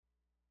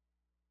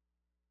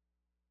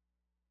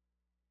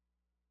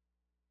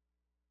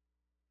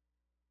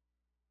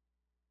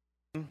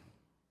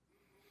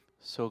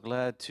So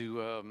glad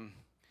to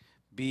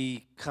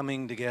be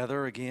coming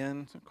together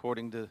again,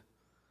 according to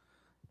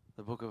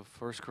the book of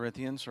First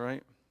Corinthians,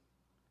 right?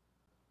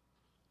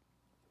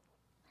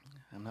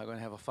 I'm not going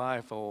to have a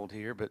fivefold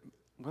here, but,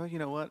 well, you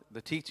know what?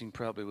 The teaching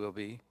probably will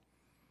be.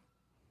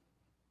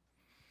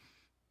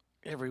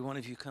 Every one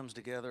of you comes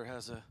together,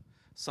 has a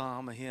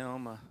psalm, a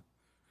hymn. I've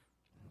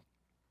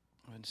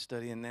been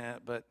studying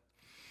that. But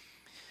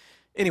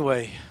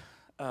anyway,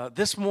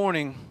 this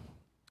morning,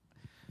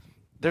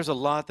 there's a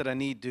lot that I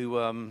need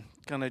to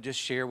kind of just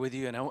share with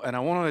you, and I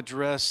want to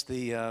address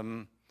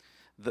the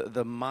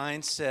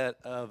mindset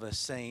of a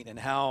saint and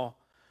how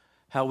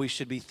we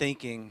should be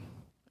thinking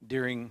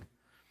during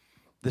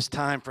this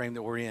time frame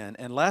that we're in.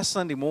 And last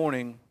Sunday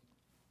morning,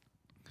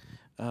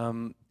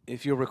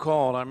 if you'll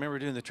recall, I remember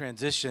doing the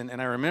transition,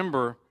 and I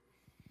remember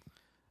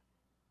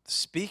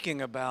speaking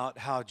about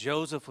how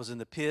Joseph was in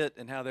the pit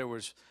and how there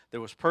was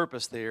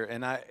purpose there.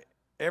 And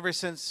ever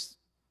since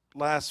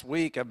last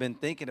week, I've been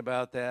thinking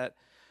about that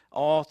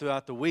all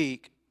throughout the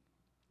week.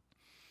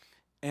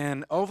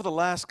 And over the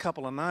last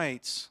couple of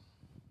nights,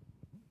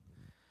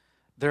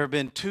 there have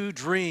been two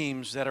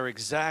dreams that are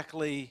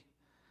exactly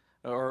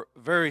or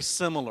very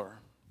similar.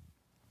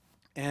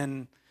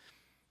 And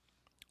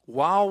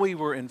while we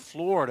were in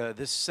Florida,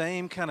 this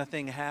same kind of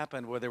thing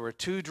happened where there were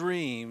two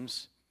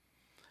dreams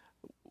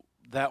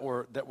that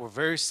were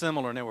very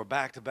similar, and they were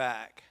back to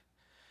back.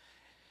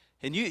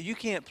 And you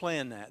can't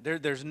plan that.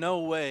 There's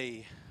no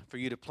way for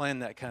you to plan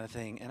that kind of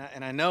thing.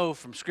 And I know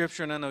from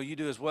Scripture, and I know you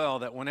do as well,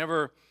 that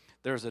whenever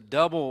there's a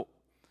double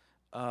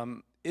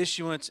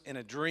issuance in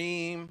a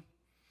dream,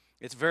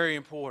 it's very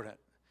important.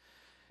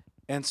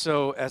 And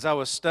so as I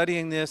was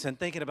studying this and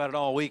thinking about it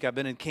all week, I've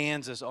been in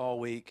Kansas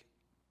all week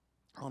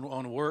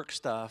on work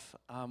stuff.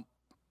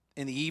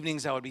 In the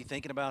evenings, I would be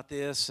thinking about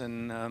this,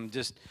 and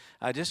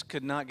I just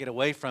could not get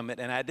away from it.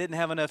 And I didn't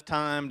have enough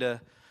time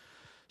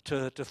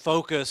to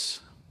focus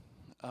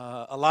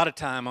a lot of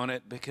time on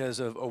it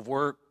because of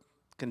work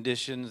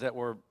conditions that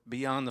were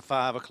beyond the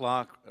 5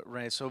 o'clock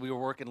range. So we were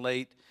working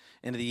late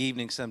into the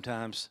evening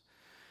sometimes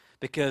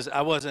because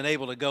I wasn't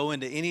able to go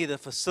into any of the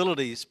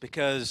facilities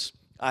because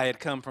I had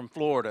come from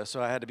Florida.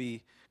 So I had to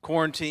be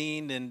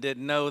quarantined and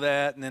didn't know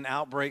that. And then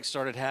outbreaks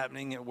started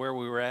happening at where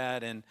we were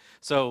at. And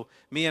so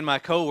me and my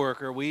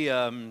coworker, we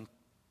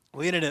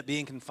ended up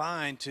being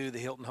confined to the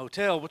Hilton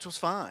Hotel, which was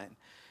fine.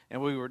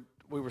 And we were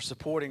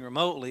supporting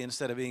remotely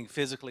instead of being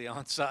physically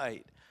on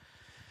site.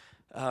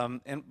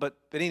 But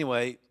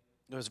anyway,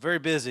 it was very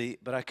busy,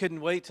 but I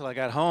couldn't wait till I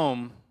got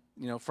home,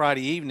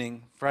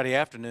 Friday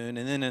afternoon,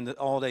 and then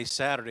all day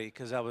Saturday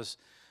because I was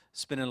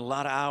spending a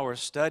lot of hours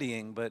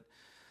studying. But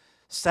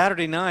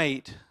Saturday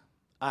night,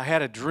 I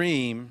had a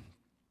dream,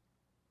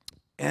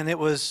 and it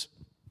was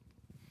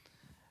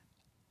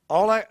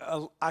all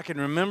I can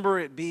remember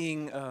it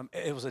being.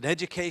 It was an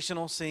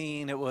educational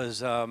scene. It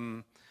was I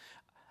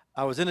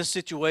was in a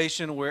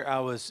situation where I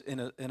was in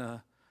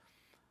a.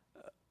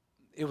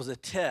 It was a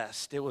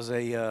test. It was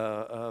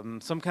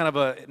some kind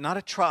of not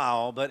a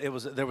trial, but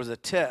there was a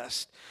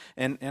test,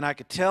 and I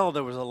could tell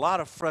there was a lot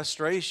of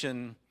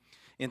frustration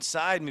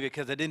inside me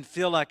because I didn't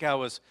feel like I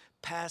was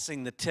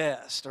passing the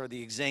test or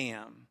the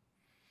exam.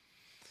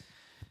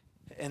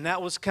 And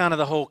that was kind of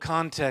the whole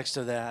context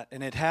of that.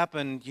 And it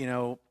happened, I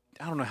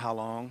don't know how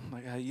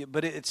long,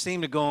 but it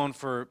seemed to go on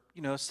for,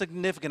 a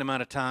significant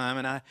amount of time.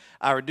 And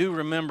I do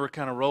remember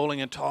kind of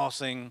rolling and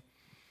tossing,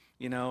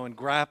 and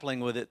grappling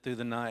with it through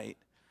the night.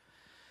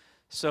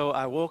 So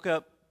I woke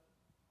up,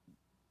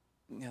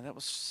 that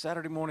was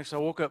Saturday morning. So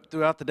I woke up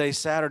throughout the day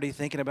Saturday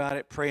thinking about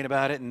it, praying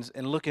about it,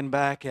 and looking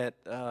back at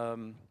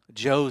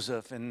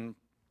Joseph and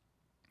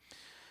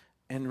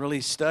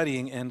really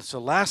studying. And so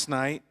last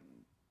night,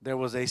 there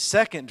was a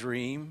second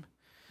dream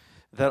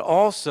that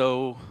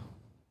also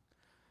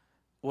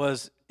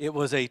was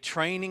a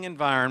training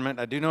environment.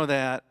 I do know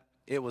that.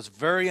 It was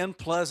very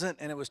unpleasant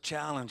and it was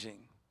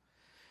challenging.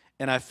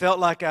 And I felt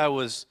like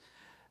and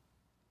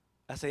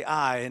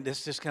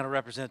this just kind of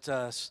represents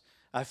us,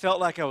 I felt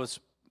like I was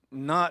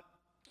not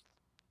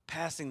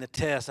passing the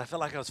test. I felt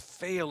like I was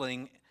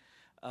failing,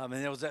 and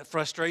there was that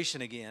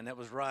frustration again that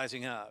was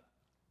rising up.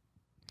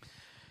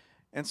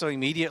 And so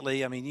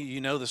immediately,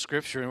 you know the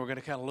Scripture, and we're going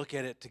to kind of look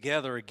at it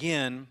together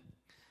again,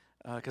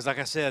 because like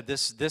I said,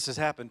 this has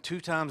happened 2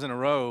 times in a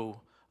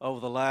row over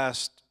the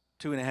last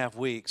 2.5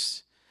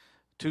 weeks,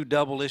 2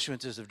 double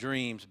issuances of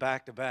dreams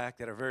back to back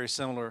that are very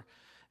similar.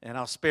 And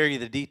I'll spare you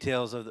the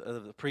details of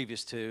the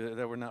previous 2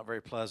 that were not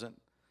very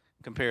pleasant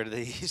compared to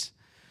these.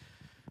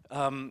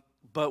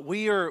 But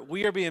we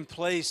are being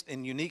placed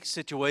in unique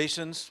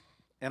situations,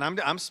 and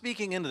I'm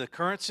speaking into the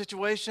current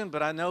situation,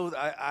 but I know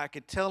I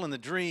could tell in the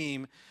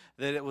dream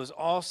that it was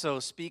also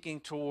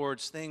speaking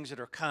towards things that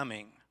are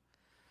coming,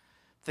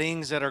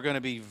 things that are going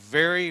to be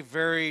very,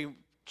 very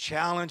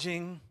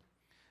challenging,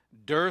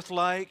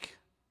 dearth-like,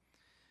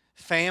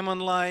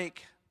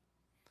 famine-like,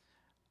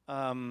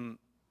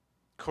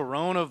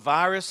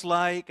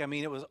 coronavirus-like.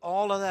 It was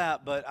all of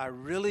that, but I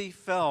really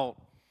felt,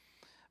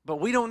 but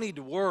we don't need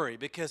to worry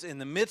because in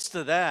the midst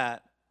of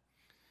that,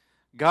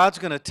 God's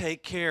going to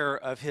take care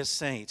of His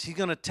saints. He's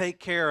going to take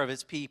care of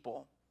His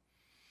people.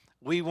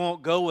 We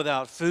won't go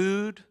without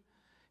food.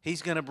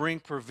 He's going to bring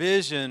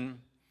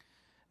provision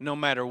no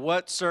matter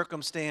what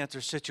circumstance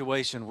or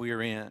situation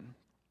we're in.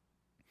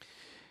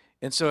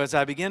 And so as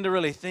I begin to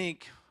really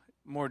think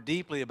more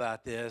deeply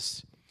about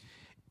this,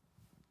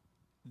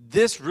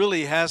 this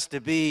really has to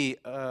be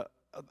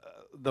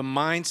the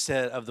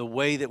mindset of the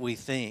way that we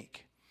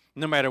think,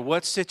 no matter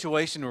what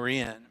situation we're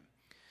in.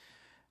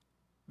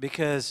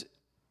 Because,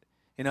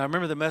 I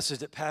remember the message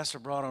that Pastor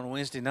brought on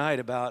Wednesday night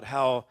about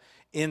how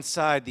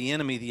inside the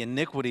enemy, the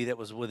iniquity that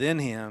was within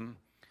him,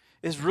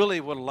 is really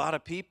what a lot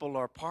of people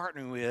are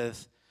partnering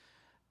with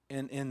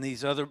in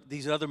these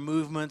other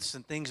movements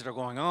and things that are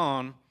going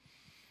on.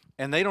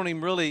 And they don't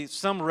even really,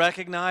 some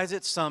recognize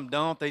it, some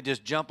don't. They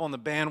just jump on the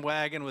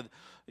bandwagon with,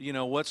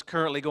 what's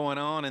currently going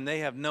on, and they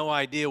have no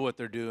idea what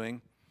they're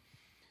doing.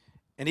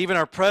 And even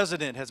our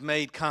president has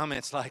made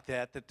comments like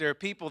that there are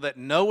people that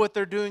know what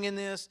they're doing in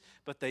this,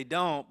 but they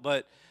don't.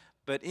 But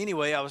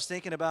anyway, I was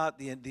thinking about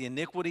the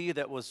iniquity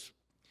that was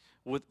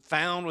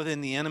found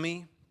within the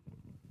enemy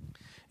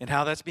and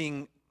how that's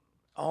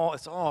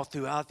it's all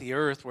throughout the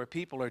earth where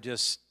people are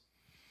just,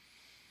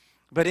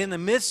 but in the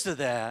midst of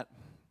that,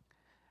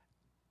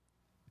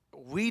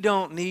 we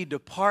don't need to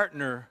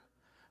partner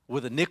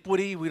with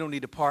iniquity. We don't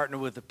need to partner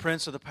with the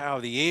prince of the power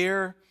of the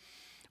air.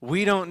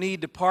 We don't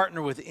need to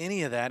partner with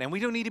any of that. And we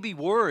don't need to be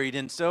worried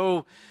and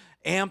so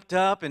amped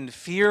up and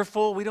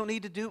fearful. We don't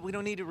need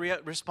to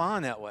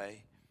respond that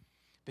way.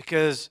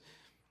 Because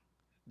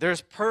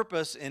there's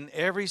purpose in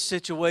every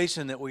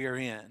situation that we are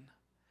in.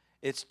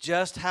 It's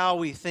just how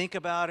we think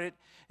about it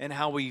and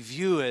how we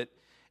view it.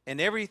 And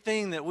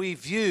everything that we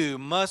view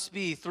must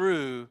be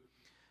through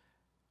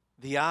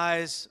the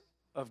eyes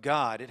of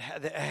God. It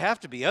have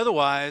to be.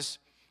 Otherwise,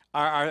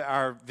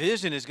 our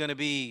vision is going to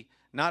be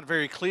not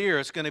very clear.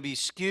 It's going to be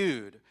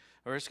skewed,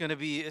 or it's going to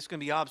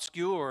be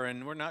obscure,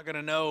 and we're not going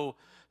to know,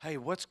 hey,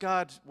 what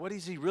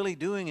is He really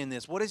doing in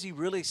this? What is He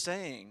really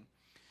saying?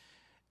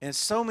 And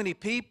so many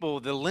people,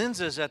 the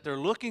lenses that they're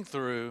looking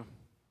through,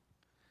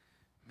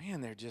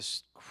 man, they're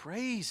just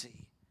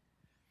crazy.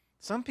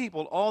 Some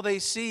people, all they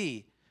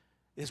see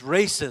is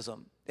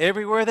racism.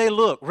 Everywhere they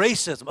look,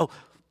 racism. Oh,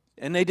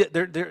 and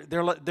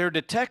they're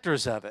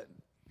detectors of it.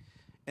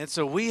 And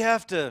so we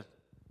have to,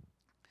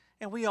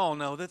 and we all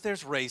know that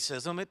there's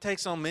racism. It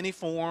takes on many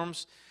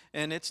forms,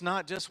 and it's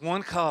not just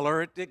one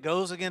color. It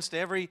goes against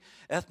every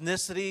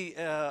ethnicity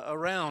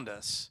around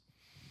us.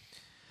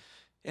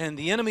 And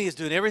the enemy is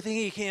doing everything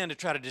he can to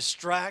try to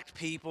distract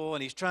people,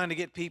 and he's trying to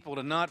get people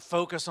to not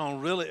focus on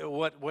really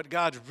what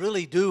God's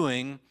really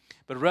doing,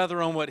 but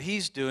rather on what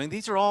He's doing.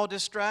 These are all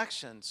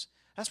distractions.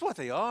 That's what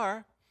they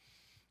are.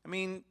 I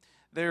mean,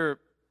 and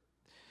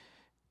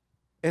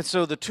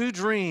so the two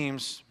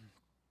dreams,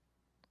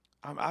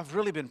 I've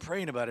really been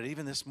praying about it,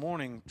 even this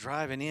morning,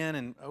 driving in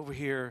and over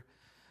here,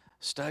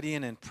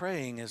 studying and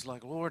praying, is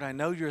like, Lord, I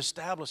know You're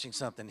establishing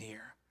something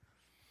here.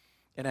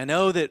 And I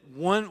know that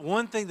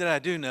one thing that I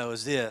do know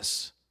is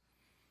this.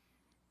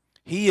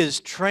 He is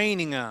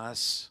training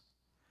us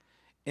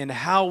in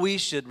how we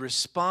should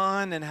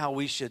respond and how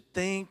we should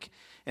think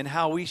and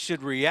how we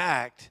should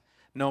react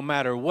no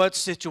matter what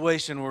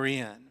situation we're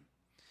in.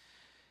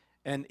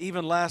 And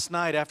even last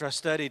night after I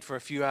studied for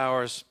a few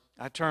hours,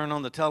 I turned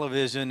on the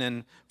television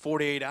and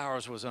 48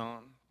 Hours was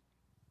on.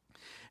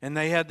 And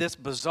they had this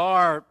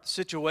bizarre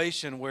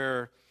situation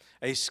where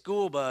a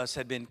school bus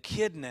had been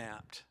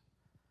kidnapped.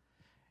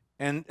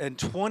 And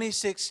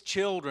 26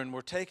 children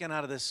were taken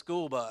out of this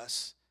school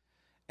bus,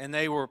 and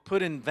they were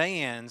put in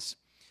vans,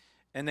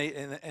 and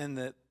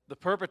the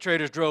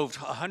perpetrators drove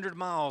 100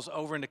 miles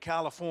over into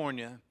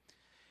California,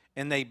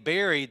 and they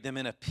buried them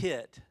in a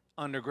pit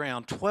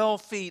underground,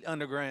 12 feet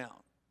underground.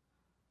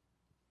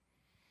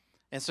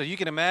 And so you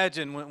can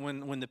imagine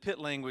when the pit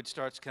language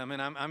starts coming,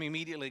 I'm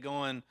immediately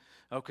going,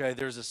 okay,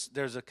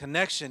 there's a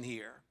connection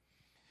here.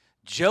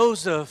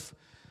 Joseph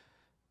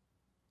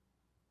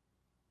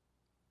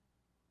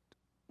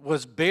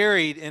was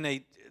buried in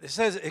it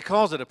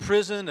calls it a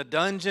prison, a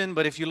dungeon,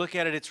 but if you look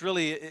at it, it's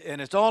really,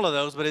 and it's all of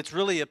those, but it's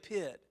really a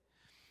pit.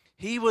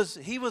 He was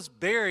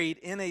buried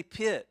in a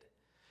pit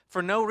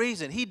for no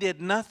reason. He did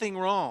nothing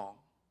wrong.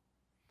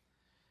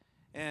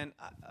 And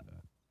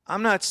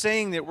I'm not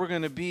saying that we're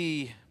going to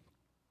be,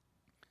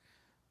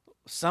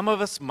 some of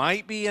us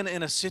might be in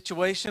a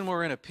situation where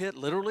we're in a pit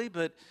literally,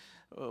 but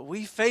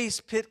we face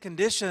pit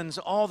conditions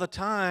all the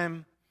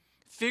time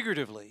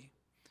figuratively,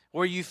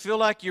 where you feel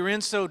like you're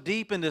in so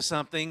deep into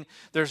something,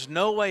 there's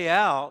no way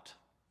out.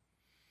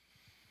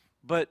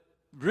 But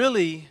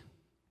really,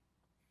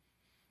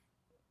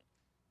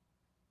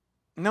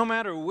 no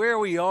matter where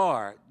we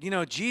are,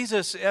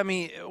 Jesus,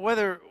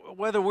 whether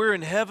we're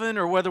in heaven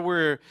or whether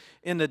we're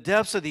in the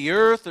depths of the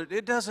earth,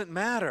 it doesn't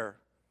matter.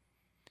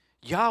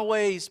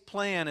 Yahweh's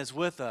plan is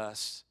with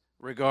us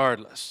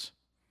regardless.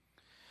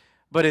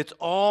 But it's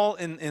all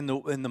in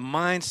the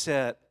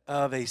mindset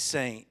of a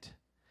saint.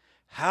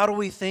 How do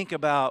we think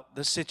about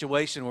the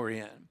situation we're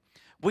in?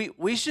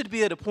 We should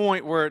be at a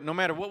point where no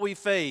matter what we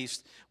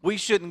face, we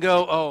shouldn't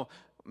go, oh,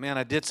 man,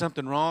 I did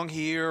something wrong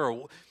here,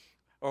 or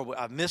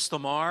I missed the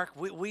mark.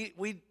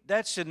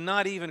 That should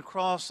not even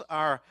cross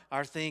our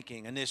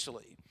thinking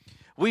initially.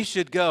 We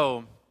should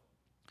go,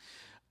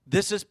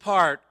 this is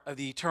part of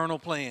the eternal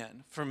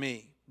plan for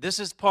me. This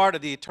is part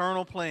of the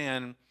eternal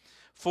plan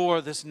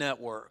for this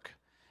network.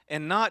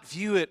 And not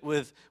view it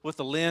with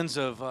the lens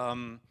of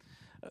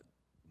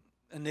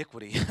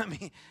iniquity. I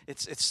mean,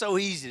 it's so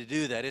easy to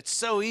do that. It's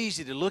so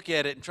easy to look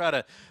at it and try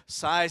to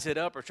size it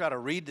up or try to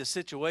read the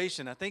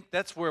situation. I think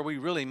that's where we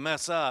really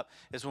mess up,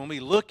 is when we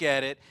look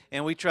at it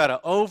and we try to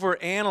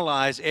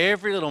overanalyze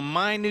every little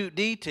minute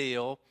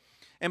detail,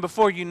 and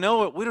before you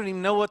know it, we don't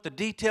even know what the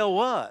detail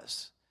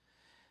was.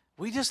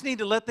 We just need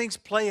to let things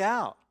play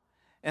out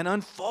and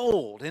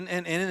unfold. And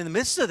in the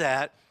midst of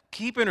that,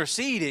 keep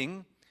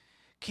interceding,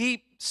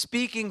 keep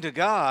speaking to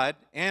God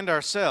and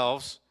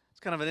ourselves. It's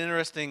kind of an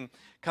interesting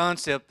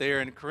concept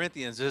there in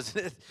Corinthians,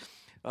 isn't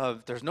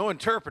it? There's no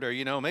interpreter,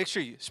 make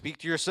sure you speak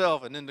to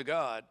yourself and then to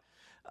God.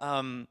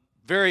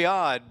 Very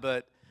odd,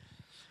 but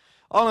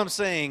all I'm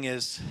saying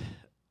is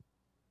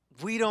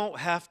we don't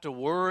have to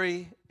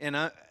worry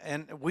and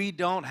we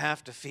don't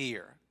have to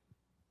fear,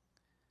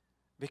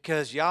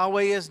 because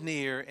Yahweh is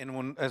near,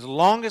 and as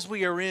long as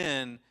we are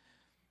in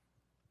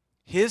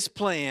His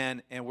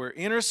plan and we're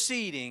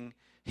interceding,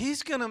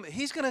 He's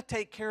gonna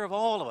take care of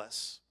all of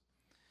us.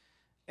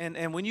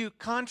 And when you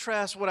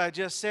contrast what I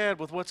just said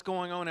with what's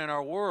going on in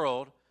our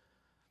world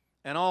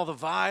and all the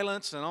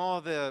violence and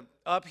all the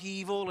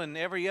upheaval and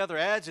every other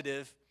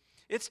adjective,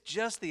 it's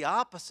just the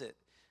opposite.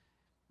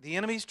 The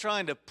enemy's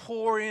trying to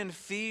pour in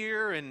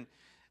fear, and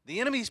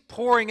the enemy's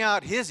pouring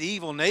out his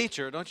evil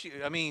nature, don't you?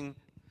 I mean,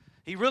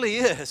 he really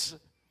is.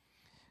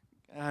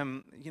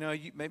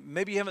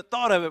 Maybe you haven't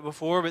thought of it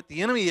before, but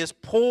the enemy is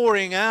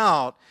pouring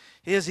out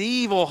his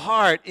evil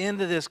heart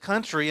into this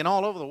country and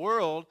all over the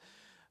world.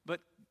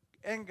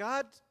 And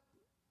God's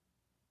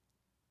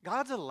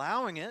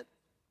allowing it.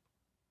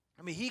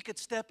 I mean, He could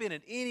step in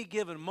at any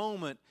given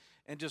moment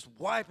and just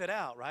wipe it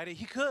out, right?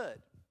 He could.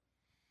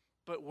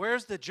 But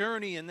where's the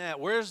journey in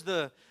that? Where's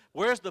the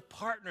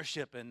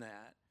partnership in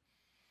that?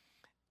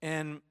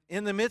 And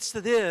in the midst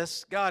of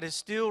this, God is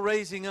still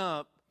raising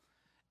up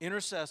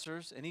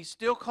intercessors, and He's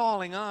still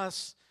calling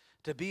us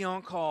to be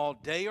on call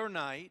day or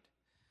night,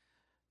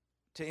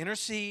 to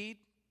intercede,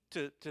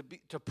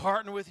 to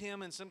partner with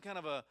Him in some kind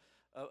of a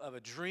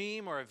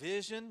dream or a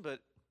vision. But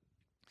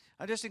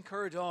I just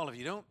encourage all of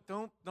you,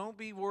 don't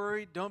be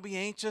worried, don't be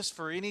anxious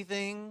for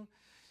anything.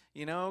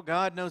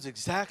 God knows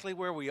exactly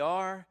where we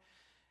are,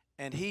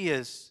 and He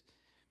is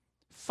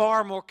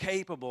far more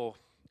capable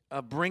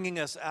of bringing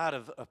us out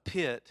of a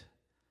pit.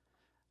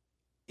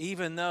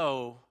 Even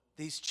though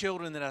these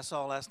children that I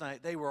saw last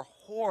night, they were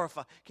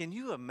horrified. Can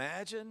you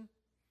imagine?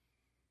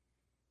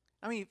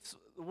 I mean,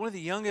 one of the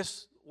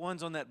youngest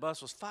ones on that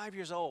bus was 5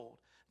 years old.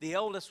 The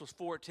eldest was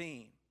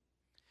 14.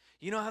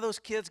 You know how those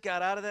kids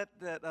got out of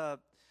that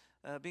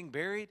being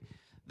buried?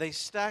 They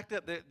stacked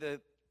up,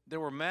 there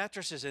were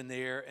mattresses in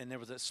there, and there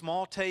was a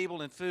small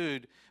table and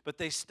food, but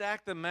they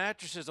stacked the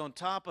mattresses on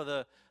top of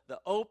the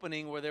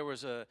opening where there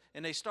was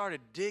and they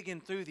started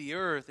digging through the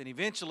earth, and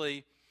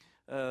eventually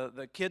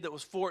the kid that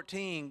was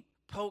 14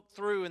 poked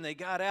through, and they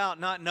got out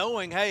not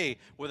knowing, hey,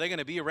 were they going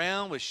to be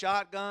around with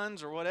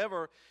shotguns or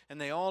whatever, and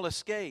they all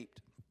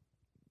escaped.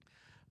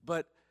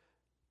 But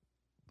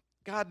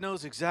God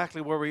knows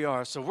exactly where we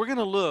are. So we're going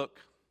to look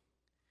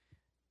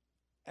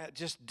at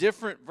just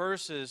different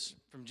verses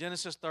from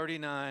Genesis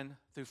 39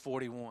 through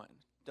 41,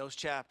 those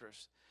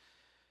chapters.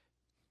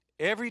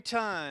 Every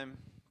time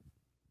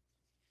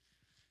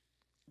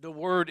the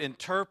word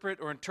interpret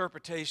or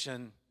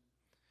interpretation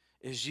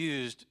is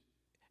used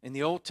in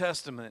the Old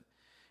Testament,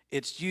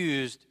 it's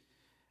used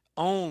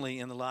only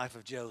in the life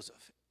of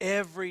Joseph.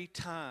 Every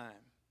time.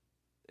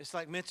 It's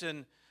like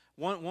mentioned,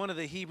 one of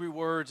the Hebrew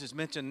words is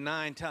mentioned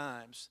 9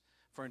 times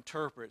for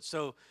interpret.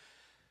 So,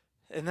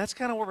 and that's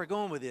kind of where we're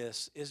going with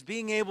this, is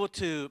being able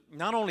to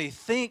not only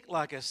think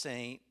like a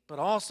saint, but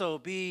also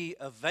be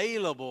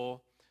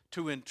available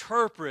to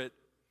interpret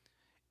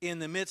in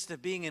the midst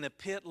of being in a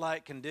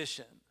pit-like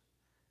condition.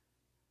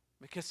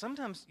 Because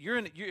sometimes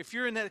if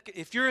you're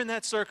in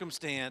that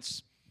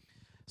circumstance,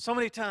 so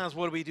many times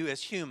what do we do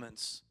as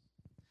humans?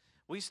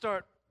 We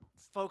start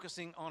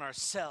focusing on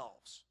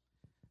ourselves.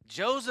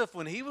 Joseph,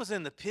 when he was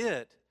in the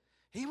pit,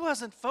 he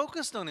wasn't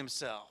focused on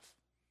himself.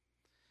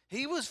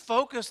 He was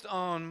focused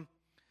on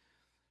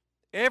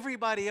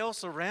everybody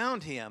else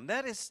around him.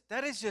 That's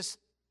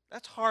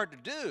hard to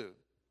do.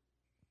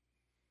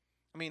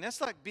 I mean,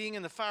 that's like being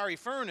in the fiery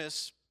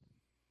furnace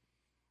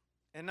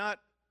and not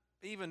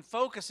even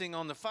focusing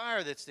on the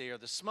fire that's there,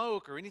 the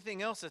smoke or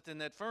anything else that's in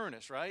that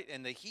furnace, right?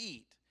 And the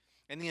heat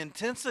and the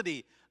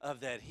intensity of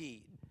that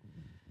heat.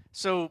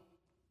 So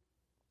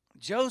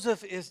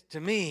Joseph to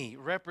me,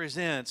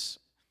 represents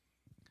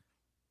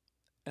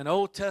an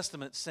Old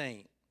Testament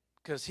saint,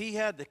 because he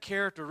had the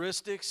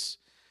characteristics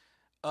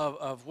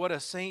of what a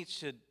saint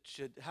should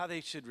how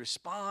they should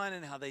respond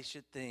and how they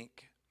should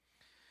think.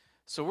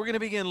 So we're going to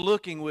begin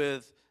looking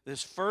with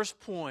this first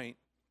point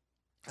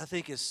I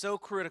think is so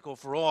critical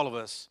for all of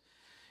us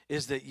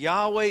is that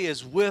Yahweh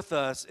is with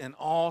us in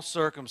all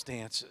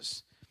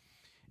circumstances.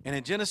 And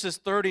in Genesis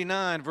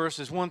 39,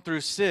 verses 1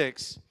 through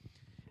 6,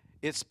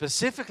 it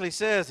specifically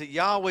says that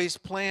Yahweh's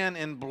plan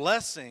and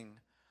blessing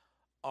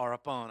are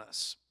upon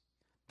us.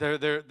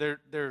 They're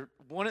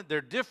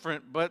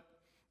different, but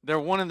they're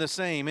one and the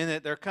same in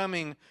that they're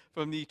coming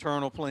from the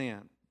eternal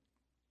plan.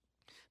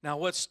 Now,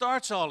 what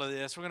starts all of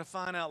this, we're going to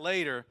find out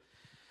later,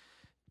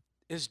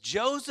 is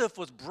Joseph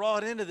was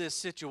brought into this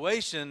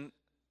situation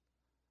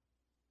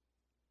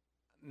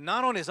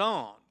not on his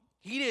own.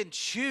 He didn't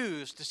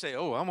choose to say,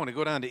 oh, I'm going to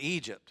go down to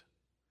Egypt.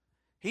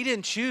 He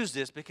didn't choose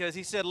this because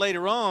he said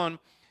later on,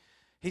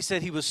 he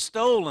said he was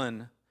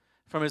stolen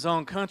from his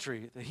own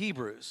country, the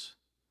Hebrews.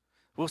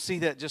 We'll see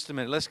that in just a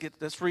minute.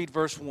 Let's read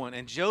verse 1.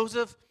 And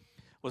Joseph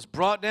was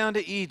brought down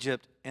to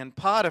Egypt, and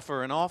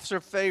Potiphar, an officer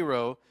of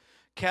Pharaoh,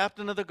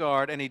 captain of the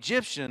guard, an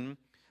Egyptian,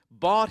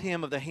 bought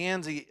him of the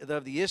hands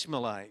of the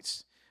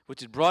Ishmaelites, which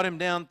had brought him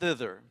down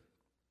thither.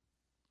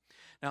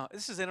 Now,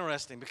 this is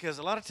interesting because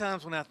a lot of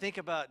times when I think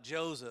about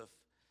Joseph,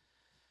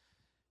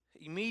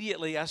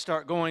 immediately I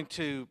start going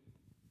to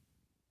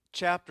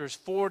chapters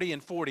 40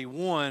 and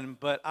 41,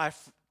 but I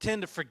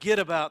tend to forget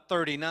about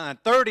 39.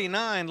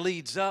 39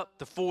 leads up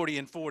to 40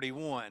 and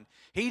 41.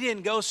 He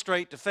didn't go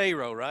straight to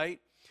Pharaoh, right?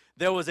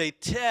 There was a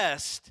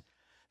test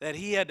that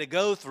he had to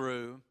go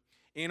through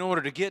in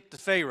order to get to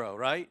Pharaoh,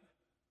 right?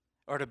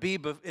 Or to be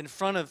in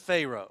front of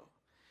Pharaoh.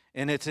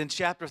 And it's in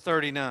chapter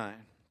 39.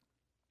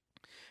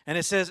 And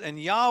it says,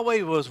 and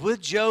Yahweh was with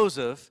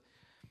Joseph,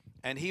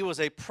 and he was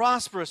a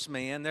prosperous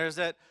man. There's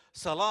that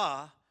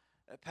Salah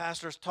that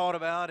pastors taught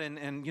about,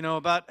 and you know,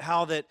 about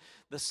how that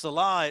the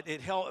Salah,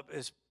 it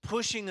is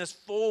pushing us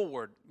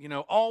forward, you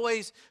know,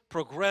 always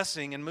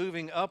progressing and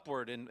moving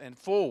upward and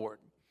forward.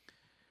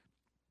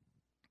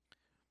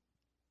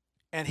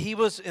 And he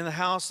was in the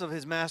house of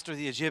his master,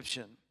 the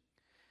Egyptian.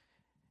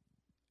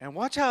 And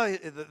watch how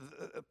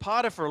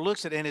Potiphar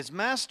looks at it, and his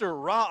master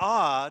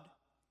Ra'ad,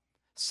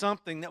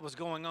 something that was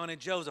going on in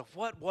Joseph.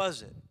 What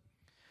was it?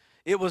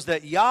 It was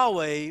that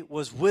Yahweh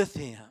was with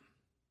him.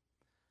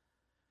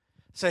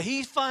 So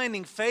he's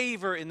finding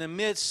favor in the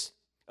midst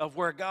of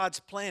where God's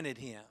planted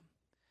him.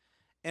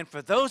 And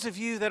for those of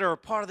you that are a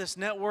part of this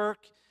network,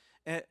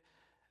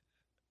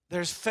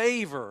 there's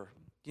favor.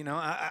 You know,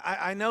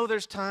 I know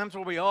there's times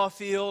where we all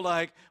feel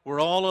like we're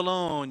all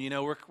alone. You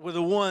know, we're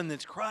the one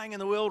that's crying in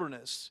the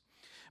wilderness.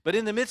 But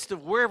in the midst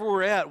of wherever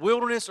we're at,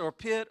 wilderness or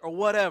pit or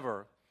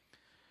whatever,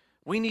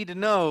 we need to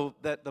know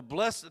that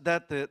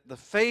the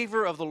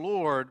favor of the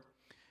Lord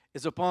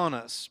is upon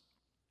us.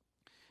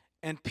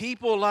 And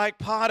people like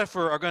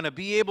Potiphar are going to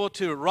be able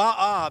to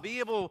be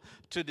able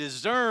to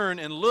discern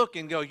and look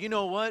and go, you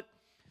know what?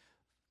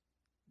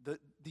 The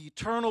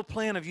eternal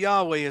plan of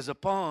Yahweh is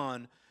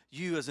upon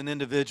you as an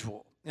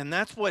individual. And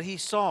that's what he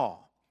saw.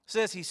 It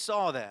says he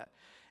saw that.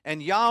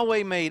 And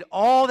Yahweh made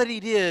all that he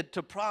did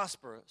to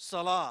prosper.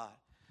 Salah.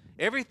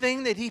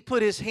 Everything that he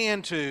put his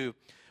hand to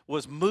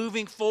was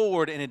moving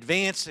forward and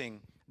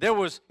advancing. It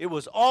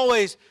was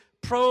always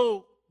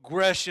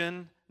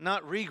progression,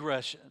 not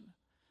regression.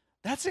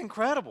 That's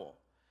incredible.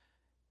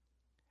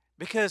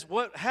 Because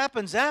what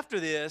happens after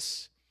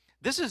this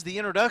is the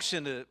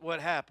introduction to what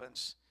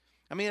happens.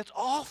 I mean, it's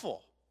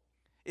awful.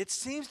 It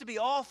seems to be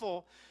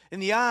awful in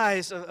the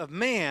eyes of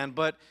man,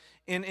 but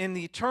in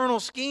the eternal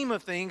scheme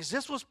of things,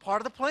 this was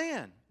part of the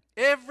plan.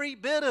 Every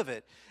bit of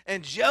it.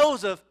 And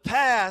Joseph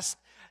passed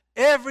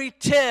every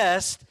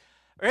test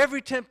or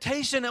every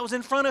temptation that was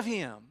in front of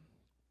him.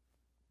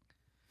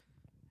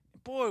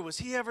 Boy, was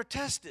he ever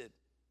tested.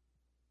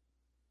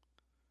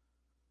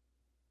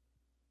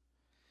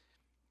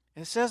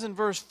 And it says in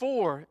verse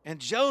 4, and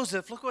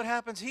Joseph, look what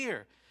happens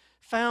here,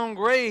 found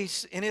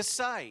grace in his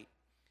sight.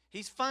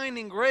 He's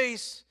finding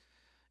grace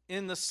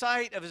in the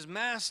sight of his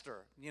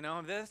master. You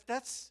know,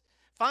 that's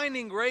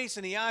finding grace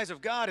in the eyes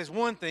of God is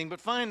one thing,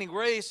 but finding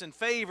grace and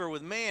favor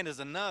with man is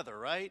another,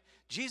 right?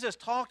 Jesus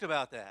talked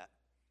about that.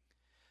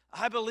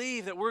 I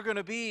believe that we're going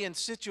to be in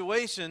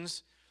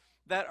situations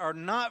that are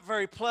not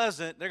very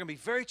pleasant. They're going to be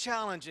very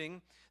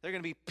challenging. They're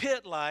going to be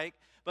pit-like,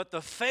 but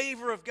the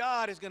favor of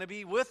God is going to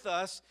be with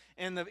us,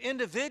 and the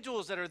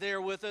individuals that are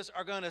there with us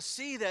are going to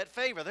see that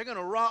favor. They're going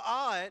to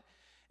ra'ah it,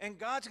 and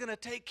God's going to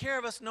take care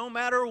of us no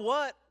matter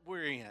what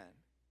we're in.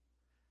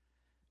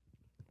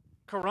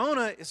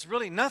 Corona is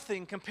really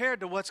nothing compared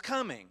to what's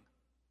coming.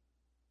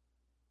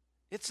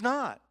 It's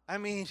not. I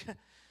mean,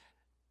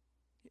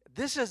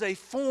 this is a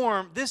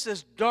form, this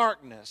is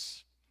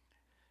darkness.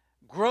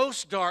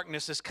 Gross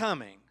darkness is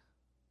coming.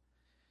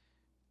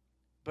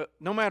 But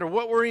no matter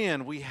what we're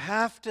in, we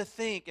have to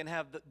think and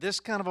have this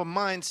kind of a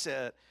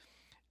mindset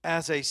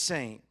as a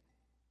saint.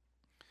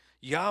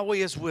 Yahweh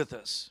is with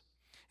us.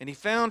 And he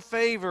found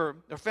favor,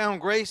 or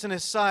found grace in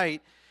his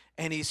sight,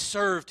 and he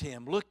served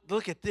him.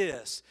 Look at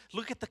this.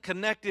 Look at the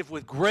connective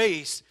with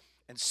grace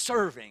and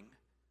serving.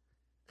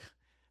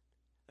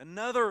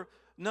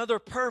 Another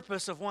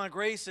purpose of why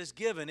grace is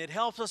given. It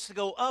helps us to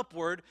go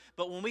upward,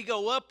 but when we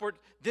go upward,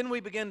 then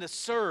we begin to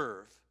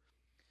serve.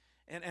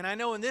 And I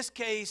know in this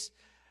case,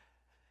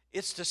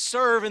 It's to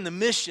serve in the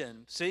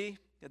mission. See,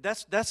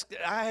 that's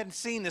I hadn't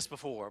seen this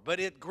before,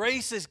 but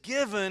grace is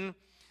given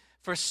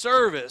for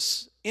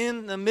service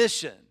in the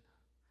mission.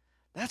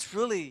 That's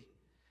really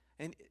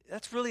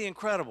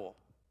incredible.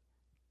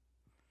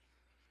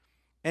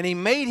 And he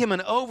made him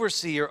an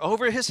overseer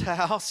over his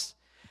house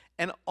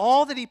and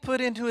all that he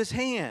put into his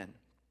hand.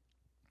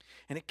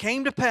 And it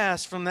came to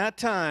pass from that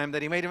time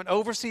that he made him an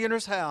overseer in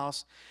his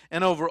house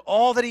and over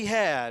all that he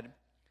had.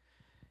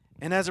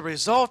 And as a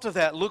result of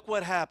that, look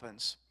what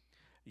happens.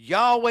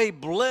 Yahweh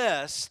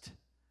blessed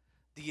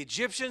the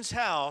Egyptian's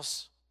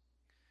house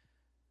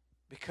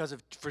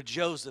for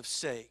Joseph's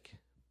sake.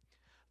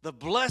 The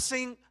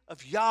blessing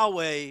of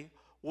Yahweh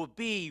will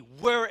be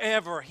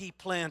wherever he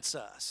plants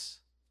us.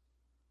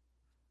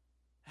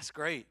 That's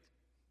great.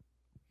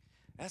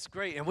 That's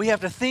great. And we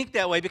have to think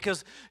that way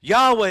because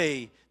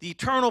Yahweh, the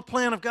eternal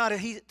plan of God,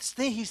 he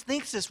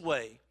thinks this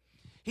way.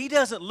 He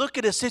doesn't look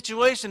at a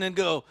situation and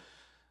go,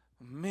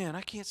 man,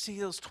 I can't see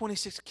those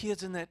 26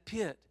 kids in that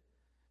pit.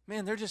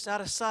 Man, they're just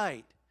out of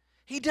sight.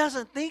 He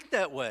doesn't think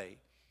that way.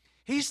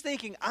 He's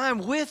thinking, I'm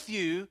with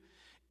you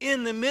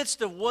in the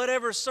midst of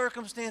whatever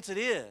circumstance it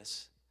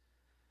is.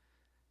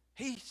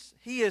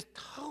 He is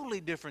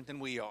totally different than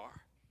we are.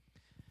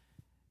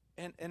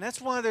 And that's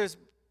why it's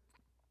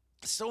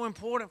so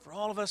important for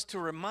all of us to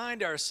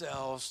remind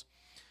ourselves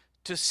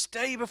to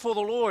stay before the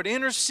Lord,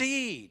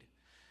 intercede,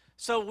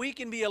 so we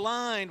can be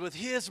aligned with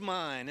His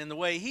mind and the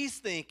way He's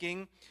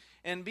thinking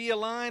and be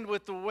aligned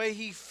with the way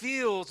He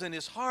feels and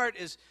His heart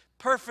is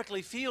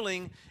perfectly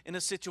feeling in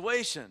a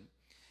situation.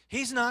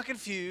 He's not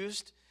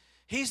confused.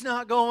 He's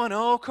not going,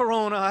 oh,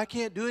 Corona, I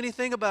can't do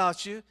anything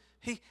about you.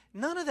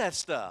 None of that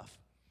stuff.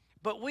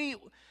 But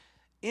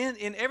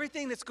in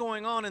everything that's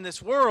going on in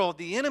this world,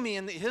 the enemy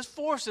and his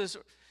forces,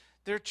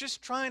 they're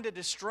just trying to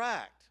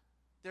distract.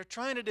 They're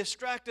trying to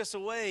distract us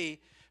away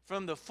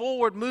from the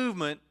forward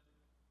movement.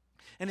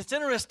 And it's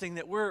interesting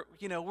that we're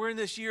in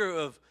this year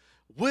of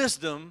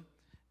wisdom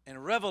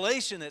and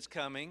revelation that's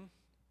coming.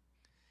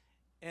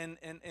 And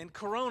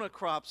Corona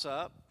crops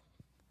up.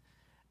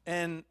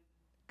 And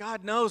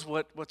God knows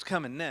what's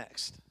coming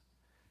next.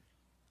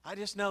 I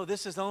just know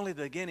this is only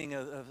the beginning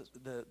of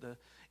the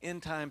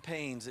end time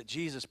pains that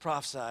Jesus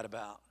prophesied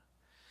about.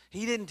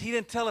 He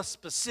didn't tell us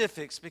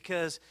specifics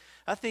because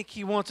I think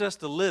He wants us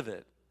to live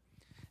it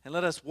and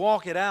let us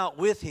walk it out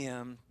with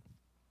Him.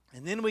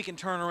 And then we can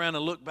turn around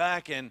and look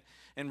back and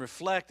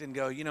reflect and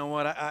go, you know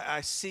what,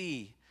 I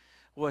see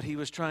what He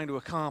was trying to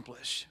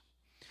accomplish.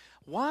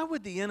 Why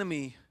would the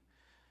enemy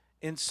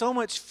in so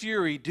much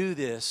fury do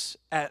this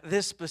at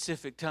this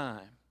specific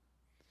time?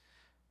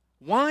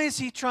 Why is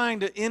he trying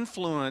to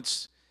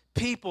influence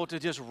people to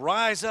just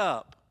rise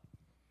up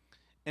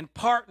and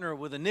partner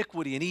with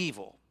iniquity and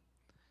evil?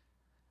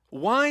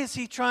 Why is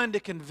he trying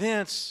to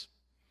convince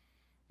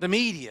the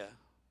media,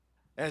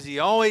 as he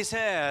always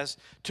has,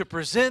 to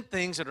present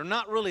things that are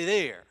not really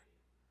there?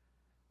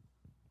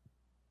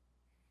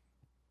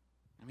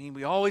 I mean,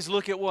 we always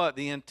look at what?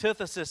 The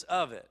antithesis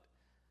of it.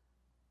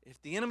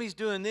 If the enemy's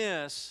doing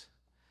this,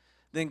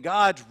 then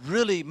God's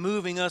really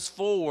moving us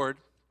forward.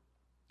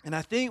 And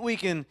I think we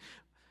can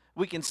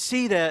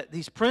see that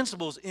these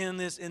principles in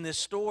this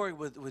story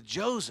with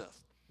Joseph.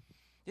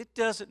 It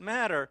doesn't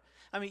matter.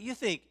 I mean, you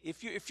think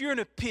if you're in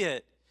a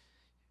pit,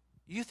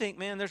 you think,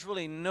 man, there's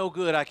really no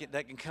good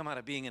that can come out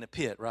of being in a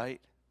pit, right?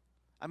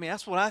 I mean,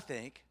 that's what I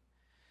think.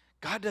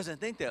 God doesn't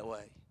think that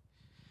way.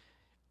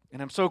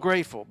 And I'm so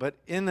grateful. But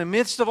in the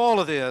midst of all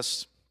of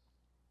this,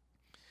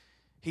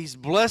 He's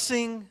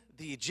blessing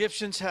the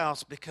Egyptian's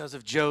house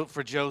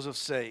for Joseph's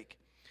sake.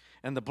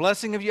 And the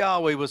blessing of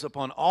Yahweh was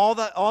upon all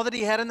that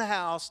he had in the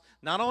house,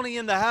 not only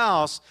in the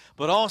house,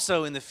 but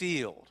also in the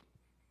field.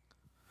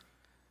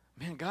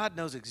 Man, God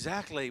knows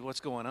exactly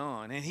what's going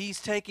on. And He's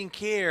taking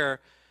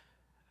care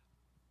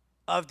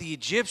of the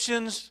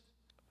Egyptians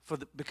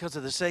because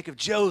of the sake of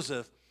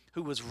Joseph,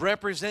 who was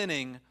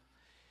representing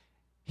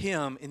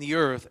him in the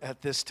earth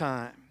at this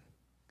time.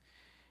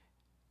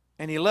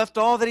 And He left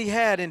all that he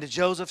had into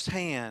Joseph's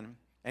hand,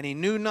 and he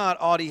knew not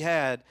aught he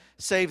had,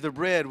 save the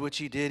bread which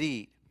he did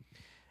eat.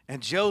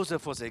 And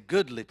Joseph was a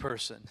goodly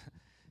person.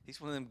 He's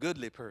one of them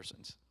goodly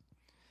persons.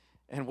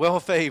 And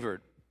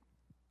well-favored.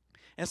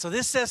 And so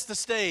this sets the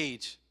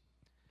stage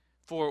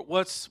for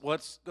what's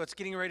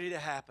getting ready to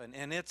happen.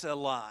 And it's a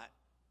lot.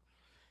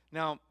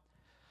 Now,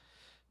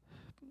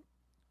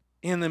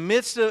 in the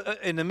midst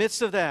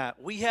of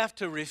that, we have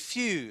to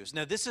refuse.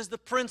 Now, this is the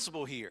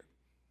principle here.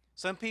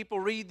 Some people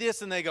read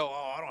this and they go,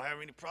 oh, I don't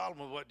have any problem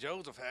with what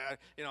Joseph had.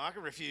 I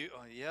can refuse.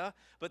 Oh, yeah.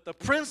 But the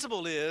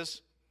principle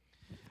is,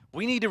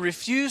 we need to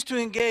refuse to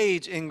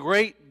engage in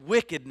great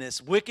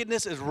wickedness.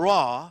 Wickedness is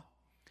raw.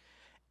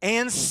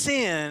 And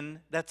sin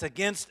that's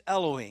against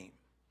Elohim.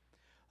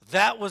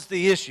 That was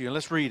the issue. And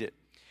let's read it.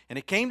 And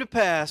it came to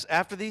pass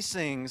after these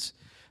things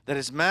that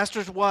his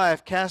master's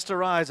wife cast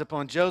her eyes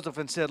upon Joseph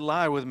and said,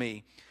 lie with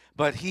me.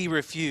 But he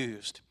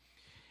refused.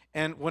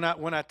 And when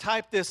I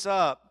typed this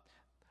up,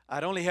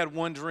 I'd only had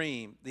one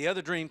dream. The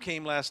other dream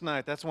came last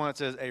night. That's why it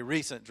says a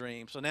recent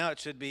dream. So now it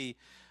should be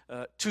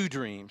 2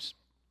 dreams.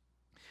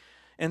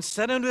 and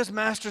said unto his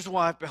master's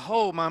wife,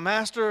 Behold, my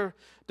master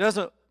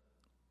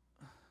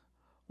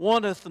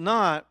wanteth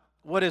not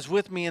what is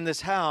with me in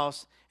this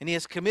house, and he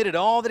has committed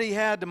all that he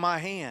had to my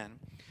hand.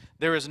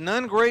 There is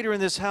none greater in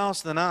this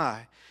house than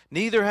I,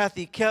 neither hath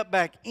he kept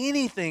back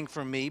anything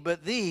from me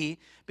but thee,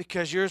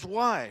 because you're his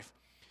wife.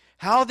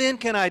 How then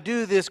can I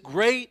do this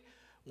great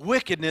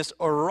wickedness,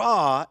 or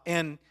ra,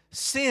 and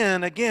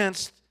sin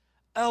against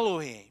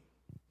Elohim?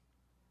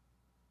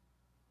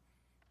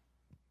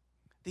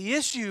 The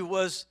issue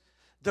was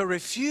the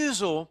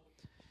refusal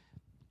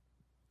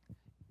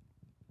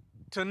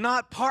to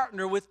not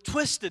partner with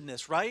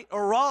twistedness, right?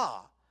 Or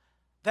ra.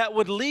 That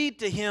would lead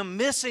to him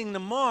missing the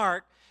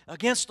mark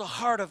against the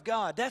heart of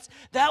God.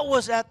 That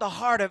was at the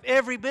heart of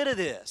every bit of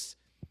this.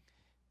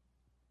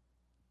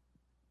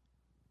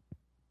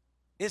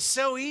 It's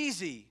so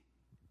easy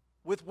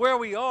with where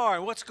we are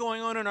and what's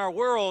going on in our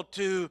world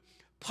to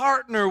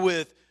partner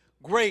with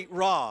great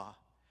ra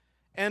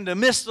and to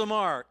miss the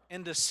mark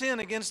and to sin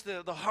against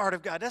the heart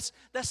of God.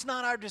 That's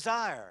not our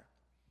desire.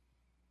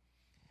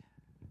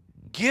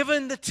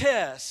 Given the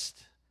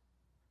test,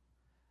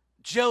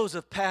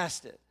 Joseph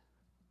passed it.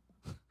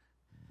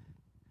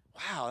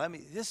 Wow, I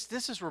mean,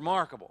 this is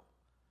remarkable.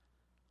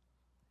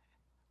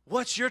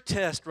 What's your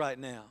test right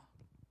now?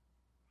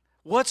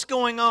 What's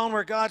going on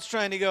where God's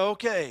trying to go,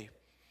 okay,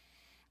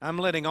 I'm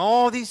letting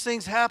all these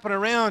things happen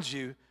around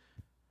you.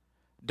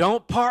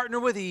 Don't partner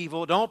with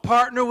evil. Don't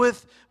partner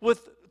with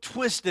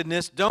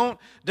twistedness. Don't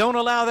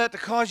allow that to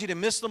cause you to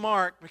miss the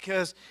mark,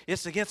 because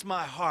it's against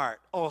my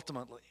heart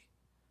ultimately.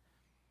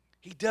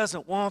 He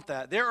doesn't want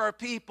that. There are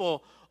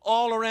people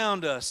all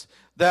around us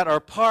that are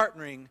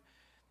partnering,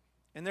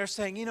 and they're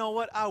saying, you know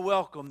what, I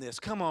welcome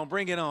this. Come on,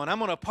 bring it on. I'm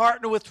going to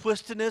partner with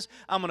twistedness.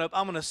 I'm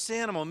going to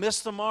sin. I'm going to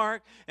miss the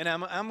mark. And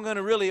I'm going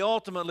to really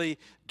ultimately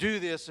do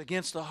this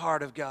against the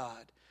heart of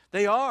God.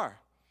 They are.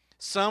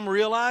 Some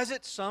realize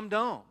it, some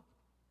don't.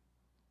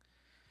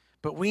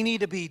 But we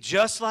need to be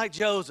just like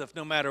Joseph,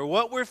 no matter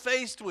what we're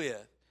faced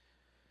with,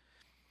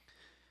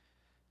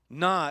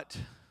 not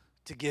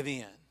to give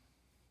in.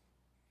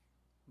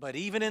 But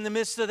even in the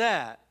midst of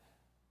that,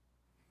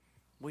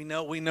 we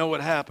know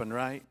what happened,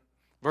 right?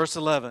 Verse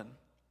 11.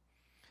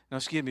 No,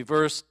 excuse me,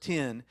 verse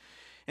 10.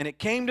 And it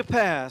came to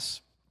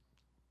pass,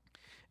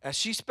 as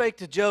she spake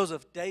to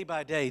Joseph day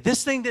by day.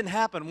 This thing didn't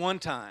happen one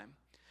time.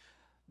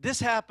 This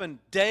happened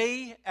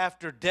day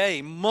after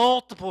day,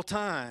 multiple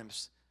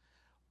times.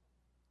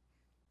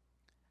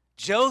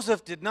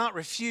 Joseph did not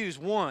refuse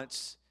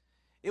once.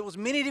 It was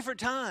many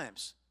different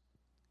times.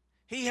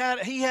 He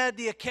had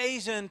the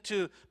occasion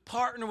to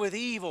partner with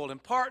evil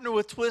and partner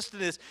with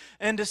twistedness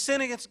and to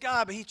sin against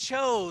God, but he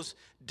chose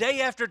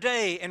day after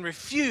day and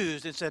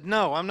refused and said,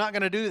 no, I'm not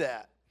going to do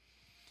that.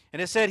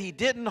 And it said he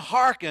didn't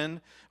hearken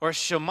or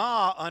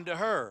shema unto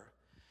her.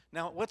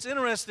 Now, what's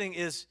interesting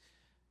is,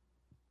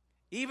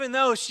 even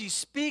though she's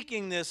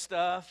speaking this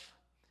stuff,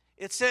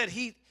 it said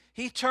he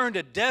turned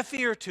a deaf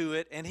ear to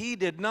it and he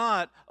did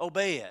not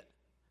obey it.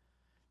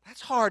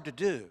 That's hard to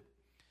do.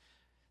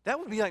 That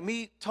would be like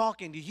me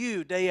talking to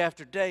you day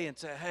after day and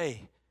say,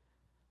 hey,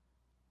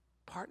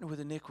 partner with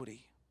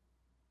iniquity.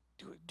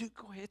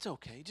 Go ahead, it's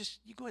okay.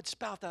 You go ahead and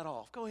spout that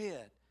off. Go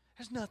ahead.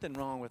 There's nothing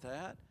wrong with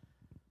that.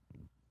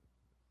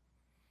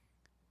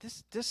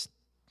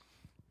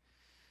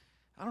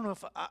 I don't know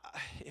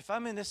if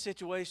I'm in this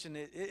situation,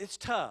 it's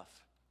tough.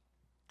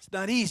 It's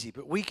not easy,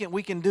 but we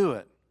can do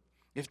it.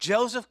 If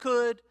Joseph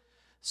could,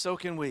 so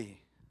can we.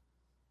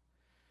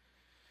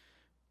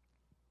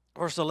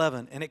 Verse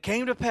 11, and it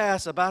came to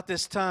pass about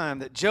this time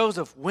that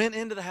Joseph went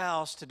into the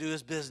house to do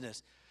his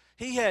business.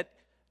 He had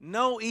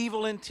no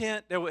evil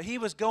intent. He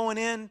was going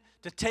in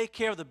to take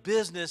care of the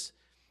business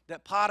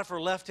that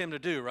Potiphar left him to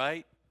do,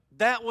 right?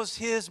 That was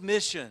his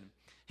mission.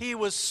 He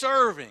was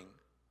serving.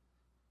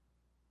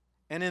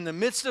 And in the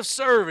midst of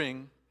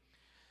serving,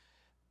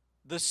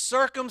 the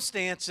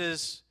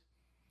circumstances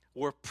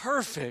were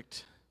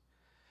perfect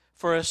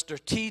for a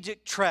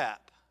strategic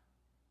trap.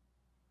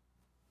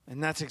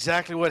 And that's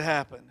exactly what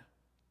happened.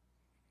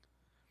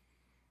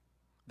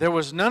 There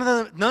was none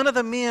of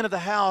the men of the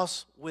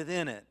house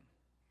within it.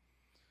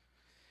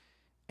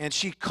 And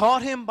she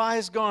caught him by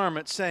his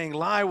garment, saying,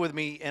 lie with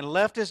me, and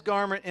left his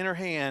garment in her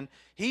hand.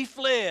 He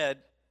fled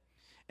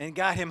and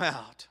got him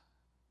out.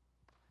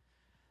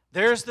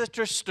 There's the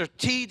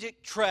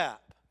strategic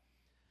trap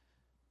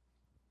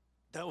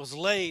that was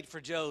laid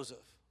for Joseph.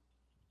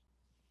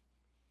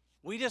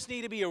 We just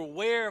need to be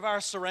aware of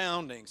our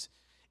surroundings.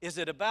 Is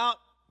it about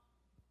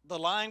the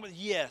lying with?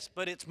 Yes,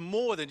 but it's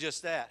more than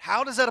just that.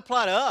 How does that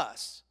apply to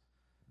us?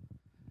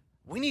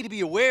 We need to be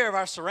aware of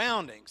our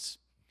surroundings.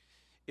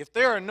 If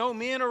there are no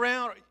men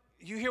around,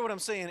 you hear what I'm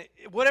saying,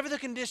 whatever the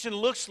condition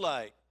looks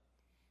like,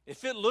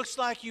 if it looks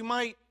like you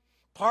might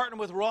partner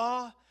with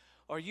Ra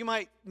or you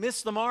might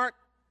miss the mark,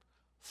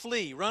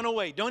 flee, run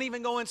away. Don't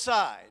even go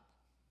inside.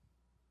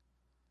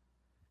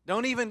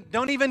 Don't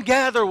even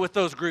gather with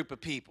those group of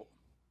people.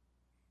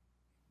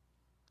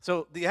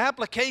 So the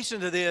application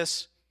to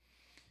this,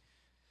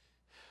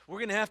 we're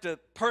going to have to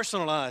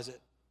personalize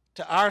it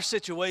to our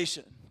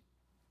situation.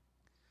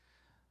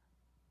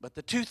 But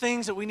the two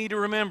things that we need to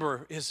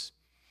remember is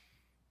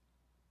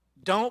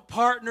don't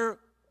partner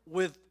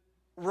with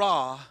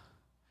Ra,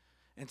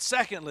 and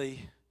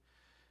secondly,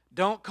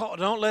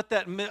 don't let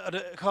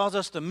that cause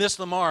us to miss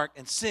the mark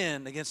and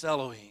sin against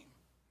Elohim.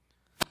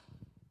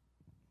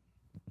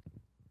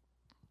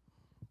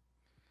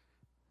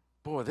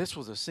 Boy, this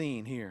was a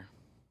scene here.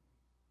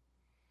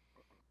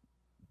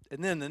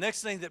 And then the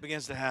next thing that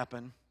begins to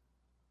happen.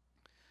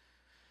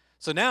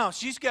 So now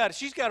she's got to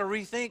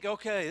rethink,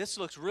 okay, this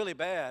looks really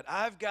bad.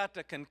 I've got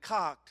to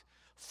concoct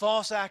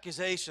false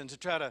accusations to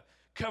try to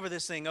cover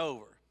this thing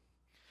over.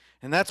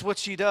 And that's what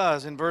she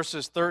does in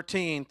verses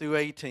 13 through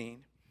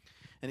 18.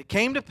 And it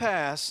came to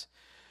pass,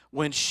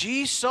 when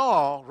she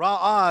saw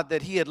Ra'ad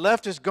that he had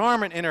left his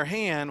garment in her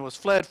hand, was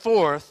fled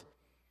forth,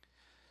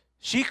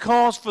 she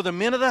calls for the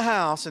men of the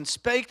house and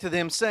spake to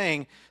them,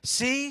 saying,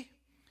 see,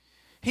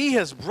 he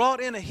has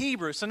brought in a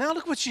Hebrew. So now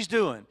look what she's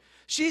doing.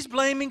 She's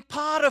blaming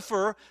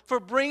Potiphar for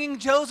bringing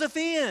Joseph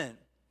in.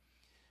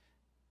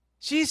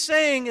 She's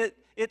saying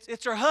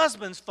it's her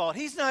husband's fault.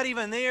 He's not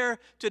even there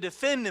to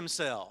defend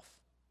himself.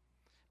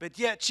 But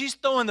yet she's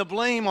throwing the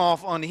blame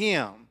off on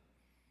him.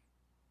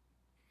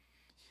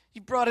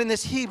 You brought in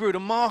this Hebrew to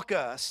mock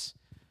us.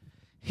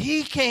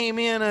 He came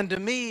in unto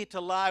me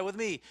to lie with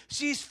me.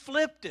 She's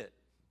flipped it.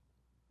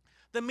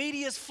 The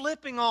media is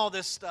flipping all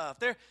this stuff.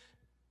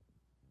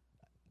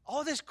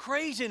 All this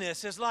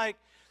craziness is like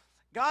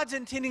God's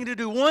intending to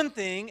do one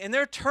thing, and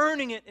they're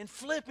turning it and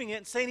flipping it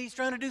and saying he's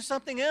trying to do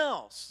something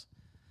else.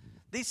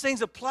 These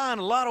things apply in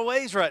a lot of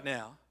ways right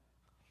now.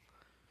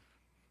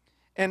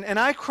 And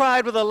I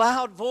cried with a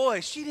loud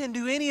voice. She didn't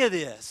do any of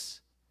this.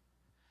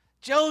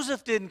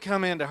 Joseph didn't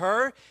come into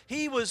her.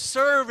 He was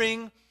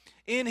serving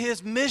in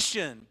his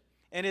mission.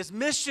 And his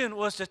mission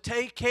was to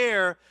take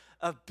care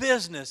of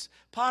business,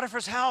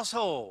 Potiphar's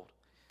household,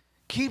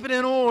 keep it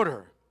in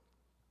order.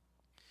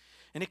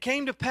 And it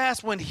came to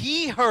pass when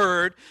he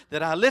heard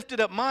that I lifted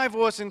up my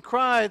voice and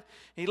cried,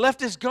 he left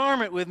his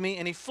garment with me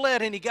and he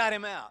fled and he got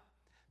him out.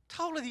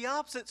 Totally the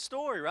opposite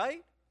story,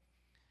 right?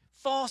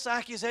 False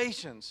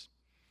accusations.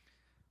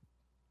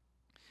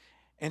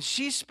 And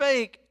she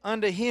spake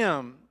unto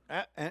him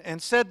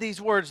and said these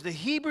words, the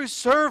Hebrew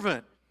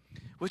servant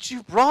which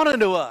you brought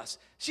unto us.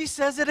 She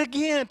says it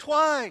again,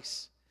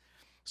 twice.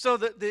 So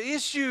the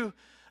issue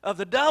of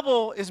the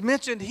double is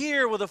mentioned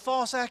here with a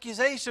false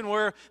accusation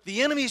where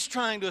the enemy's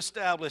trying to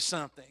establish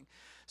something.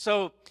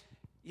 So,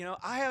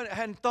 I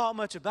hadn't thought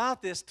much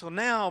about this till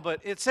now, but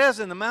it says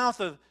in the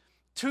mouth of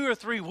 2 or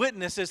 3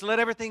 witnesses, let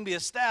everything be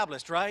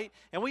established, right?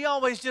 And we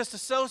always just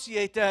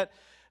associate that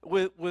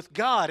with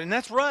God, and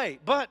that's right.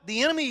 But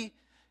the enemy,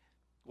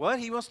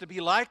 he wants to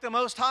be like the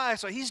Most High,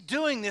 so he's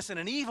doing this in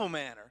an evil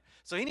manner.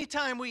 So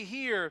anytime we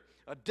hear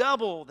a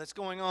double that's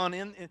going on,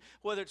 in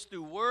whether it's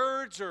through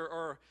words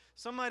or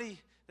somebody,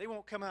 they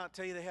won't come out and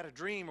tell you they had a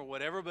dream or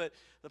whatever, but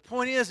the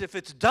point is, if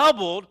it's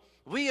doubled,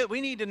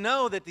 we need to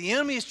know that the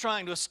enemy is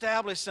trying to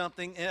establish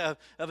something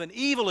of an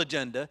evil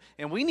agenda,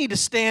 and we need to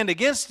stand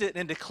against it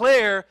and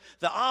declare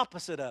the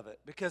opposite of it,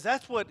 because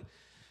that's what,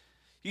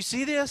 you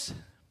see this?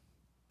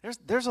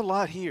 There's a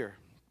lot here.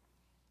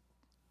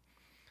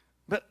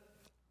 But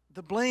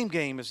the blame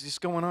game is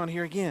just going on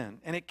here again.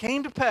 And it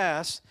came to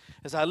pass,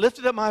 as I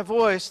lifted up my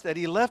voice, that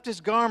he left his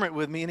garment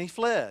with me and he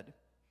fled.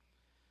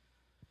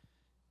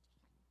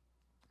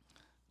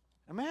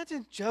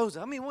 Imagine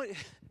Joseph.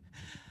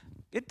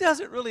 It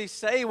doesn't really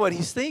say what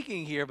he's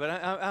thinking here,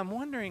 but I'm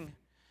wondering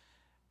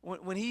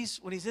when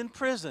he's in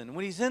prison,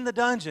 when he's in the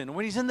dungeon,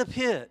 when he's in the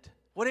pit,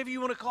 whatever you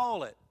want to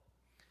call it.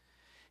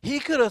 He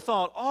could have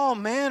thought all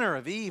manner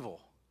of evil.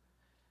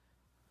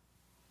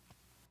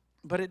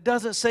 But it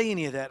doesn't say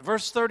any of that.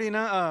 Verse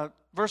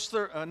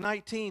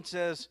 19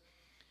 says,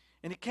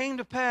 and it came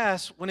to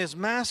pass when his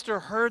master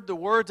heard the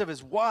words of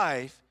his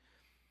wife,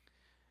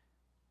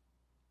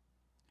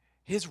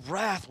 his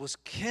wrath was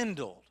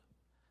kindled.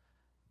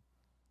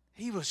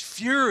 He was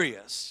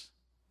furious.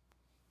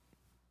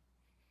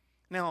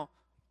 Now,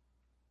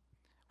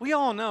 we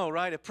all know,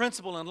 right, a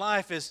principle in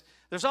life is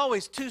there's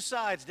always 2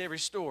 sides to every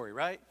story,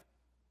 right?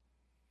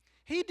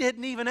 He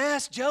didn't even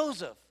ask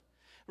Joseph.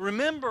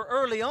 Remember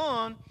early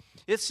on,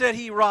 it said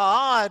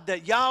Ra'ad,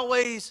 that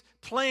Yahweh's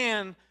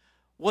plan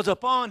was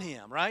upon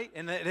him, right?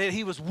 And that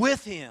he was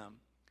with him.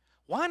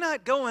 Why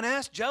not go and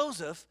ask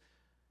Joseph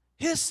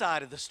his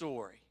side of the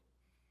story?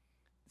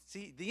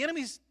 See, the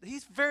enemy's,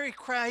 he's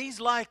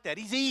like that.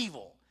 He's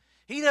evil.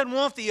 He doesn't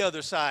want the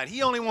other side.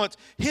 He only wants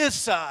his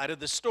side of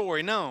the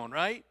story known,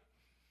 right?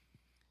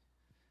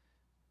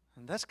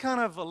 And that's kind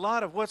of a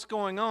lot of what's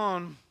going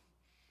on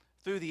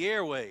through the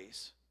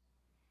airways.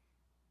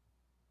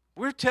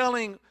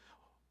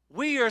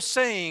 We are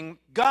saying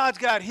God's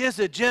got his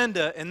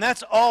agenda, and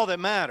that's all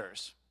that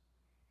matters.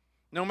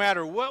 No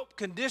matter what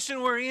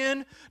condition we're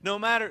in, no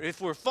matter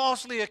if we're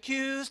falsely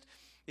accused,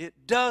 it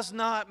does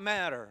not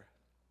matter.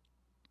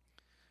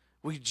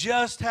 We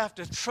just have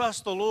to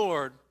trust the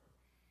Lord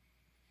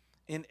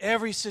in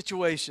every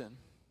situation.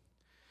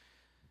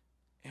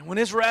 And when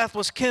his wrath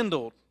was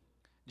kindled,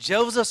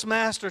 Joseph's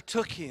master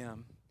took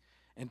him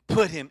and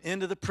put him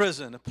into the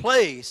prison, a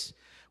place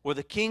where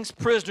the king's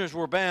prisoners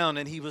were bound,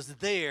 and he was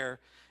there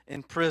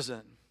in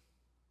prison.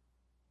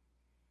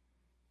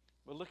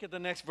 But look at the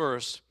next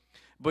verse.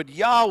 But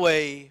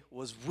Yahweh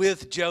was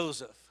with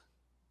Joseph.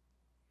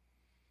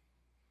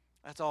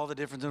 That's all the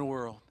difference in the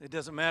world. It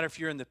doesn't matter if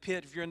you're in the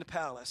pit, if you're in the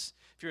palace,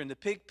 if you're in the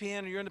pig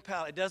pen or you're in the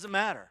palace. It doesn't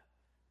matter.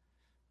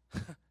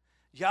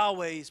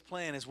 Yahweh's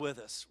plan is with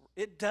us.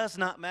 It does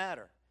not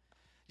matter.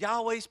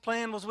 Yahweh's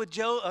plan was with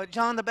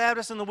John the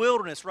Baptist in the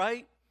wilderness,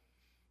 right?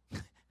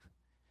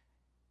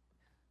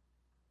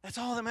 That's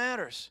all that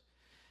matters.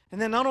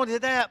 And then not only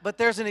that, but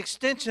there's an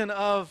extension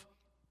of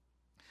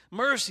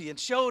mercy, and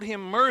showed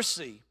him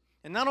mercy.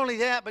 And not only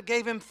that, but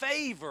gave him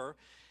favor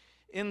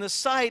in the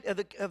sight of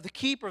the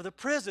keeper of the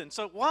prison.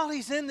 So while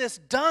he's in this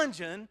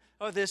dungeon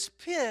or this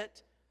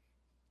pit,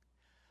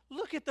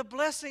 look at the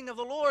blessing of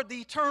the Lord.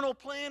 The eternal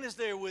plan is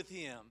there with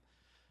him.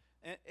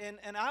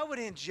 And I would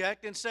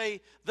inject and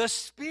say the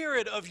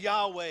Spirit of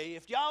Yahweh.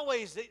 If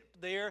Yahweh's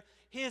there,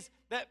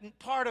 that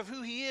part of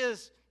who he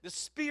is, the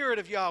Spirit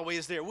of Yahweh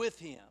is there with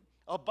him,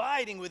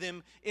 abiding with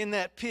him in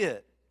that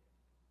pit.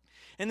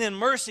 And then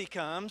mercy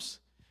comes.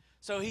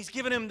 So he's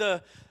given him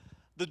the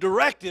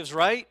directives,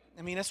 right?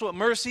 I mean, that's what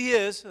mercy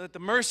is, the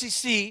mercy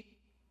seat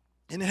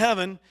in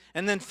heaven.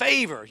 And then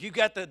favor. You've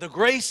got the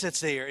grace that's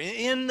there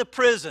in the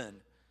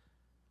prison.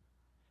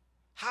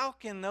 How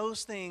can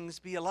those things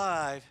be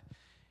alive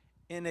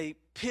in a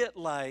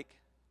pit-like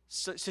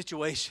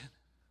situation?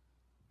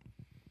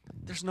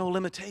 There's no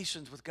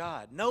limitations with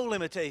God. No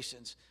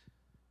limitations.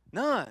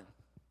 None.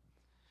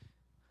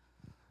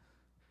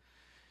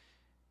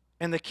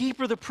 And the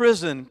keeper of the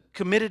prison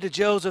committed to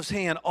Joseph's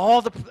hand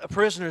all the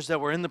prisoners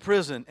that were in the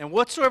prison. And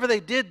whatsoever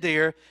they did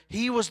there,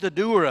 he was the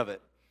doer of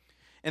it.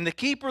 And the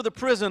keeper of the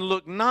prison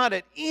looked not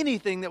at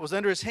anything that was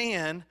under his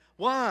hand.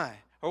 Why?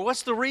 Or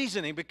what's the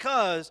reasoning?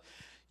 Because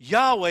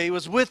Yahweh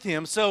was with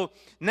him. So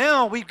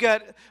now we've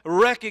got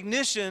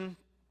recognition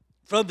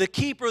from the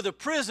keeper of the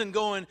prison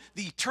going,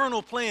 the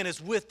eternal plan is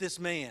with this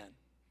man.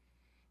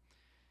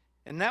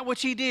 And that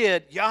which he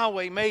did,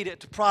 Yahweh made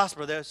it to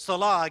prosper. There's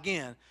Salah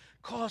again.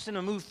 Caused him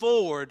to move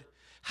forward.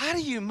 How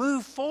do you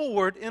move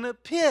forward in a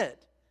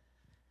pit?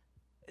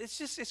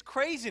 It's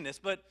craziness,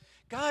 but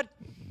God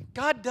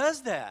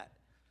does that.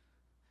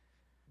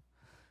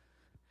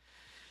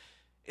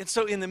 And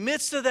so in the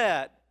midst of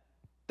that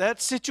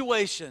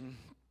situation,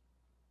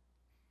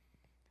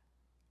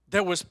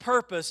 there was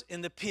purpose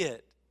in the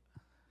pit.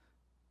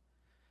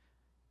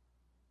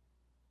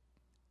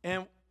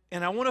 And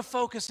I want to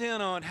focus in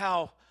on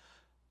how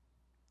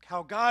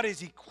God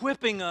is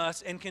equipping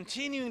us and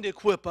continuing to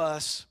equip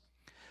us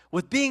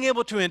with being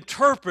able to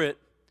interpret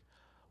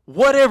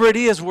whatever it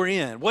is we're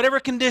in, whatever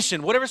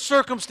condition, whatever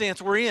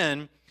circumstance we're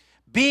in,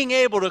 being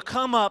able to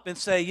come up and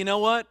say, you know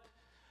what?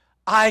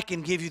 I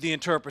can give you the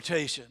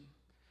interpretation.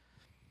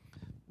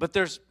 But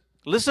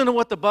listen to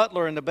what the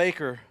butler and the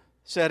baker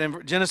said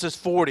in Genesis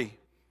 40,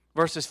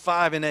 verses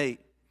 5 and 8.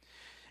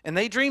 And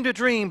they dreamed a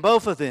dream,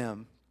 both of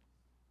them.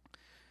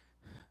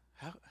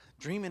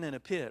 Dreaming in a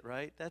pit,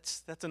 right?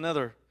 That's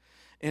another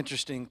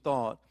interesting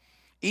thought.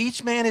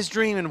 Each man is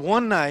dreaming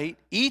one night,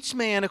 each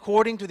man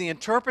according to the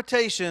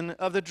interpretation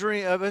of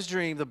his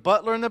dream, the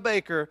butler and the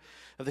baker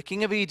of the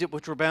king of Egypt,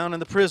 which were bound in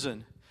the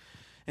prison.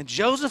 And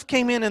Joseph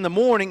came in the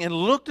morning and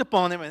looked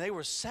upon them, and they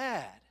were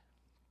sad.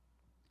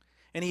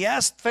 And he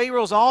asked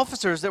Pharaoh's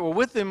officers that were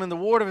with him in the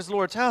ward of his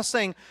Lord's house,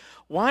 saying,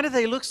 why do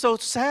they look so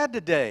sad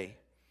today?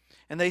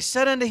 And they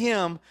said unto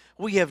him,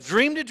 we have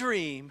dreamed a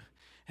dream,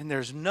 and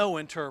there's no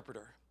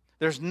interpreter.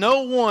 There's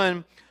no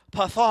one,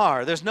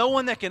 pathar. There's no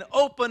one that can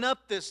open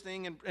up this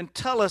thing and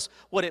tell us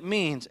what it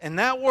means. And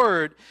that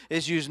word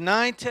is used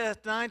 9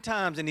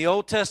 times in the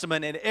Old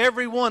Testament, and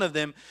every one of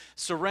them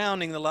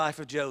surrounding the life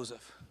of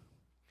Joseph.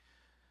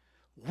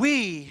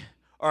 We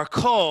are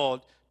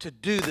called to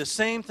do the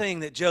same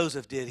thing that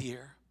Joseph did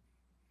here.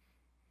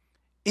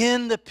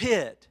 In the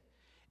pit,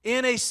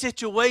 in a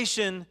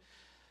situation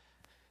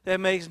that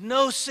makes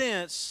no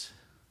sense,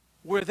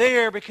 we're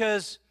there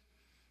because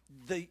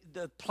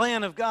the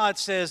plan of God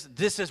says,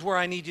 this is where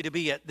I need you to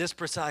be at this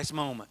precise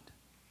moment.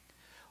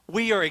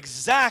 We are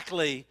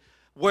exactly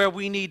where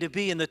we need to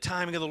be in the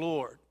timing of the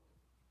Lord.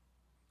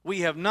 We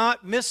have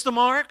not missed the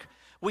mark.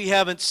 We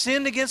haven't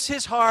sinned against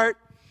His heart.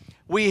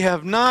 We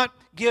have not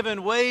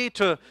given way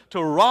to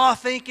raw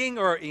thinking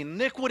or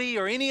iniquity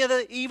or any of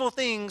the evil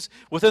things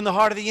within the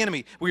heart of the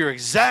enemy. We are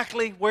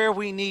exactly where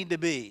we need to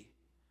be.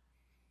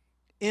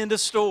 End of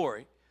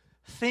story.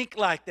 Think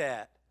like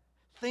that.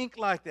 Think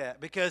like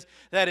that, because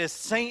that is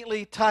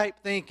saintly type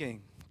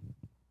thinking.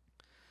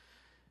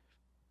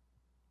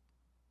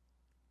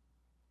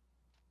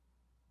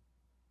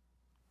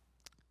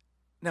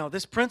 Now,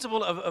 this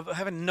principle of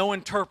having no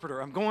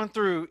interpreter, I'm going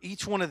through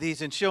each one of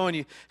these and showing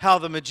you how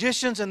the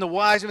magicians and the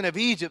wise men of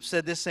Egypt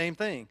said this same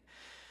thing.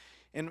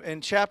 In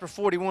chapter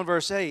 41,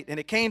 verse 8, and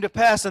it came to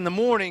pass in the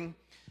morning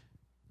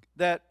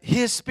that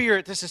his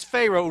spirit, this is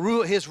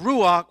Pharaoh, his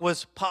ruach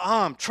was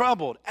pa'am,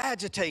 troubled,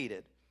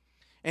 agitated.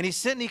 And he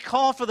sent and he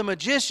called for the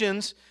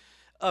magicians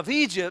of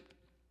Egypt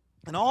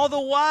And all the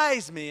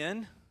wise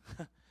men,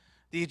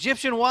 the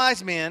Egyptian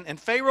wise men, and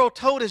Pharaoh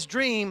told his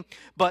dream,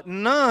 but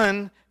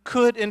none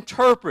could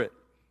interpret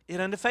it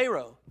unto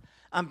Pharaoh.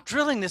 I'm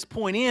drilling this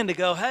point in to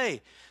go,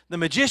 hey, the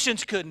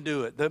magicians couldn't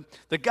do it.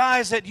 The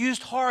guys that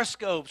used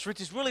horoscopes,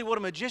 which is really what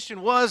a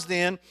magician was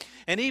then,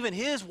 and even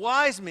his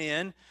wise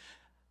men,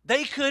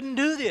 they couldn't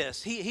do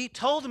this. He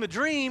told them a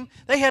dream.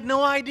 They had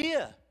no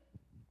idea.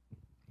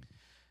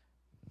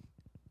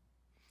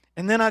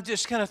 And then I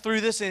just kind of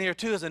threw this in here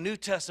too as a New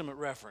Testament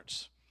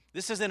reference.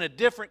 This is in a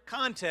different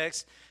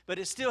context, but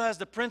it still has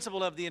the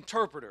principle of the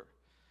interpreter.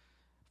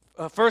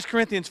 1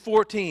 Corinthians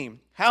 14.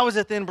 How is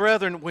it then,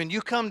 brethren, when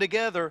you come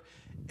together,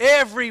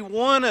 every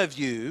one of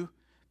you,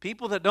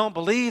 people that don't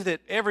believe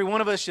that every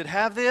one of us should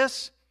have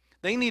this,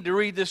 they need to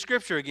read this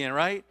scripture again,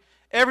 right?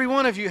 Every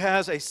one of you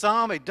has a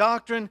psalm, a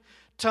doctrine,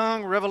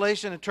 tongue,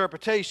 revelation,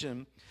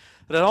 interpretation.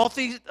 Let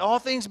all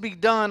things be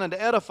done unto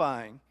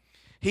edifying.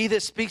 He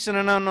that speaks in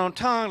an unknown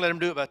tongue, let him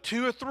do it by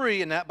two or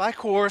three, and that by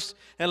course,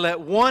 and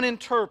let one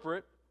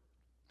interpret.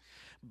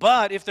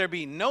 But if there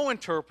be no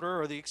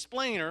interpreter or the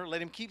explainer,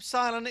 let him keep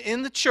silent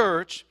in the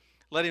church.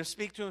 Let him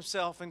speak to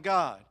himself and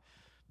God.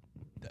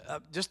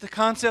 Just the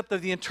concept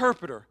of the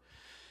interpreter.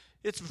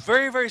 It's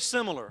very, very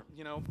similar.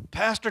 You know,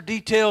 pastor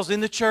details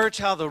in the church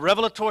how the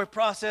revelatory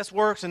process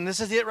works, and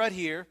this is it right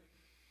here.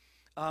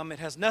 It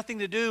has nothing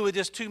to do with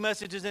just two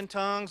messages in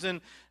tongues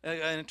and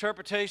an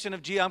interpretation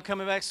of, gee, I'm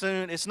coming back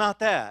soon. It's not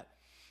that.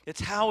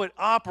 It's how it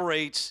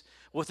operates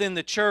within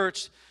the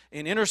church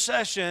in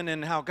intercession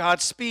and how God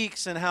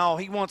speaks and how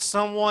He wants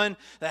someone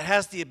that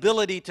has the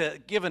ability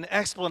to give an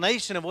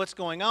explanation of what's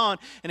going on.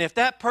 And if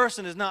that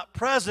person is not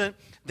present,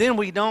 then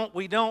we don't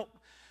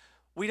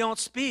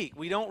speak.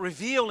 We don't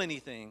reveal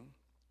anything.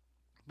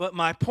 But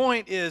my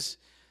point is,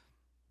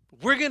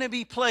 we're going to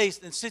be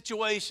placed in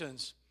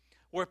situations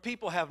where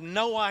people have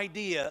no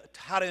idea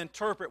how to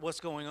interpret what's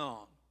going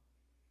on.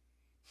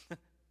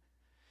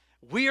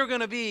 We are going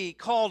to be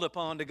called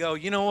upon to go,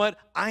 you know what?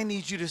 I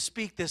need you to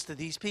speak this to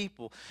these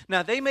people.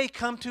 Now, they may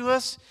come to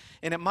us,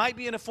 and it might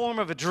be in the form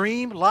of a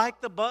dream,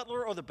 like the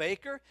butler or the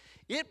baker.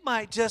 It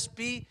might just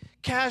be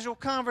casual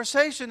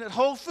conversation at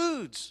Whole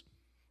Foods.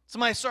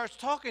 Somebody starts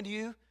talking to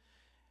you,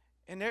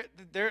 and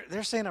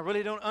they're saying, I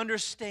really don't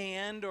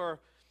understand,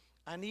 or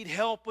I need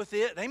help with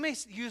it. They may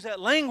use that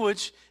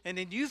language, and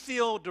then you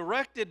feel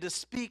directed to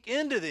speak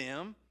into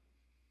them,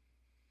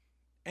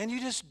 and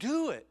you just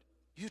do it.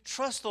 You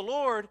trust the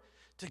Lord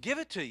to give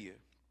it to you.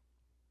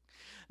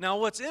 Now,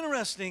 what's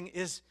interesting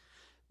is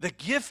the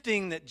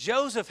gifting that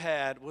Joseph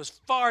had was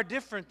far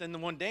different than the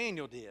one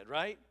Daniel did,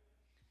 right?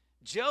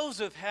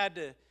 Joseph had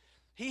to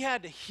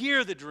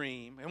hear the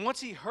dream, and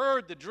once he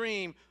heard the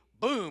dream,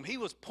 boom, he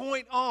was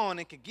point on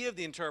and could give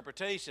the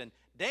interpretation.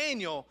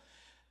 Daniel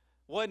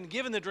wasn't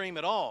given the dream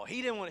at all.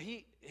 He didn't want.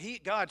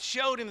 God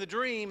showed him the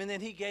dream, and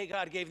then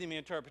God gave him the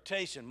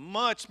interpretation.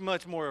 Much,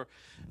 much more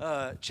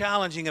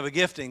challenging of a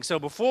gifting. So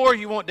before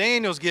you want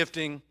Daniel's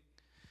gifting,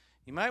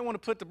 you might want to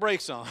put the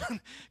brakes on,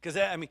 because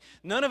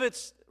none of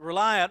it's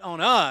reliant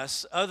on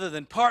us other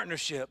than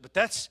partnership. But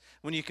that's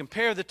when you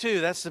compare the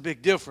two. That's the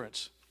big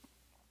difference.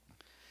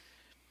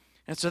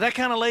 And so that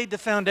kind of laid the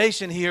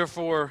foundation here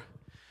for,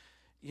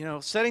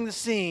 setting the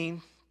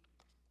scene,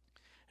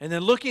 and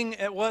then looking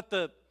at what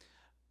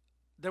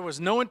there was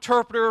no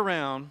interpreter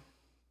around.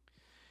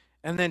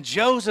 And then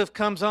Joseph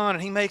comes on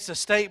and he makes a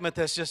statement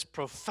that's just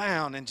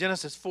profound in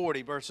Genesis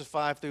 40, verses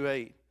 5 through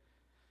 8.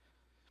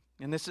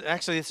 And this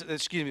actually,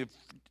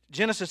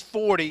 Genesis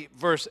 40,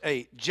 verse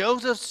 8.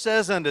 Joseph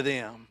says unto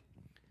them,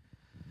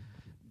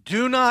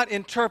 do not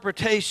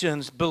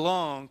interpretations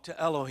belong to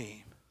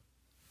Elohim?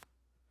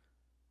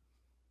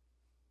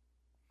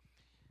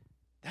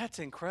 That's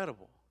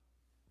incredible.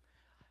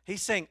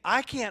 He's saying,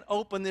 I can't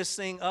open this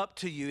thing up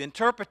to you.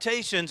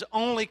 Interpretations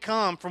only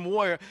come from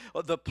where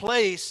the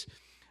place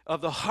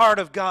of the heart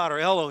of God, or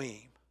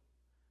Elohim.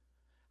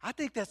 I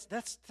think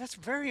that's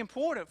very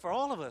important for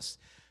all of us.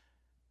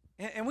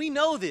 And we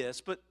know this,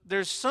 but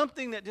there's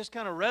something that just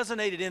kind of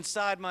resonated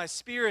inside my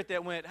spirit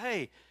that went,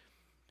 hey,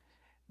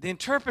 the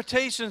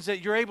interpretations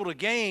that you're able to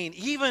gain,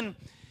 even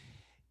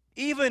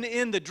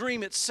in the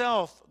dream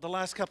itself the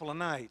last couple of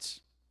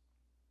nights,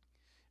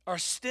 are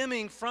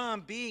stemming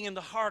from being in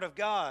the heart of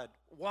God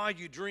while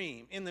you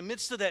dream, in the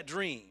midst of that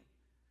dream.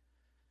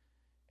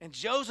 And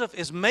Joseph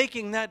is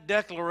making that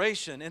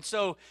declaration. And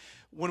so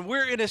when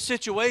we're in a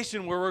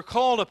situation where we're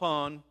called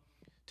upon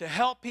to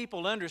help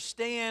people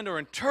understand or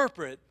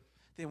interpret,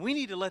 then we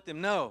need to let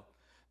them know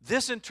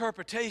this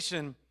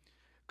interpretation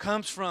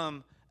comes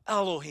from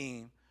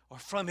Elohim, or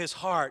from His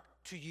heart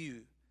to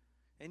you.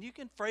 And you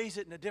can phrase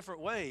it in a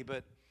different way,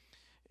 but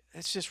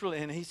it's just really,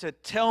 and he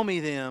said, tell me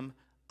them,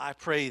 I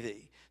pray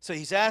thee. So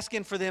he's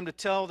asking for them to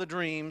tell the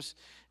dreams,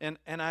 and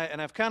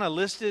I've kind of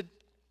listed,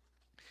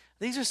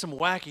 these are some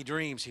wacky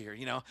dreams here,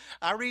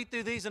 I read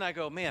through these and I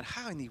go, man,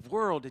 how in the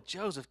world did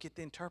Joseph get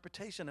the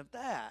interpretation of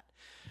that?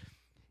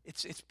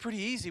 It's pretty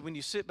easy when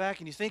you sit back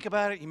and you think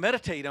about it, you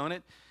meditate on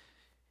it.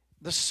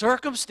 The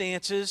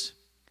circumstances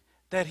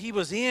that he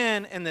was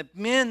in and the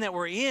men that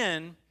were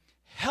in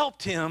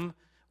helped him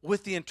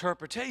with the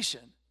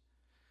interpretation.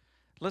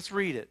 Let's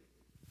read it.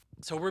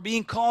 So we're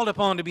being called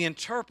upon to be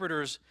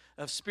interpreters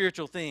of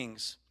spiritual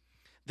things.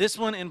 This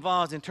one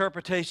involves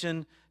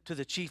interpretation to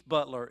the chief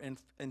butler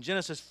in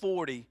Genesis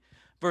 40,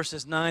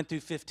 verses 9 through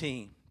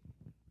 15.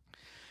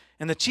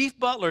 And the chief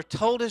butler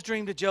told his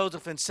dream to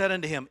Joseph and said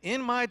unto him,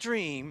 In my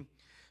dream,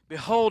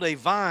 behold, a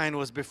vine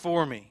was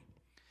before me.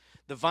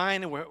 The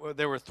vine,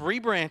 there were 3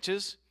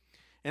 branches,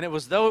 and it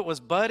was though it was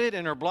budded,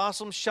 and her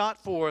blossoms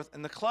shot forth,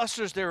 and the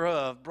clusters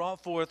thereof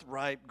brought forth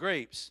ripe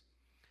grapes.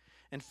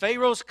 And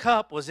Pharaoh's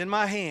cup was in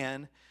my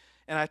hand,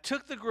 and I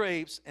took the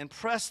grapes and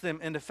pressed them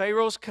into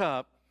Pharaoh's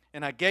cup,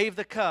 and I gave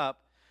the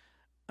cup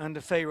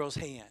unto Pharaoh's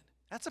hand.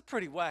 That's a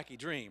pretty wacky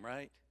dream,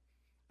 right?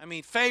 I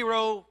mean,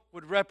 Pharaoh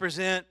would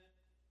represent,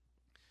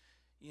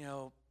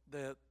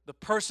 the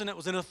person that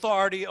was in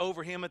authority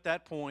over him at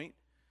that point,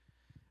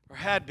 or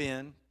had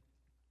been.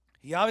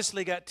 He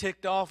obviously got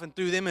ticked off and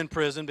threw them in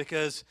prison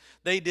because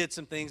they did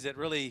some things that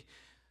really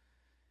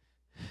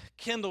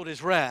kindled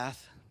his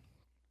wrath.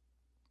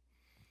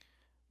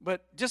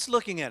 But just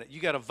looking at it, you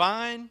got a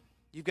vine,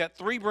 you've got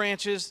 3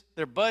 branches,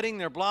 they're budding,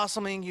 they're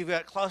blossoming, you've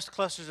got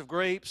clusters of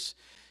grapes,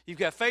 you've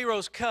got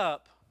Pharaoh's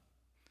cup.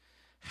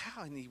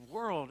 How in the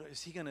world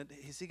is he going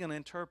to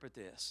interpret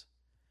this?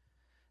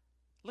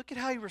 Look at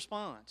how he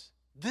responds.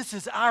 This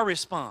is our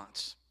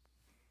response.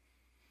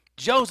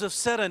 Joseph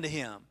said unto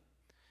him,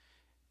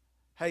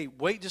 hey,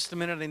 wait just a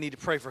minute, I need to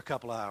pray for a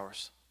couple of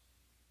hours.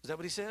 Is that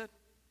what he said?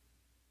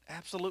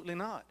 Absolutely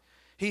not.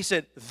 He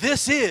said,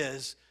 this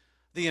is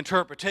the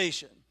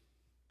interpretation.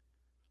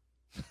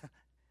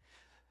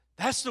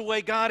 That's the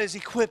way God has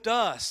equipped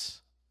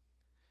us.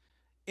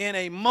 In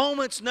a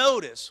moment's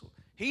notice.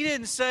 He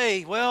didn't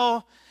say,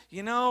 well,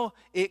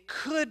 it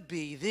could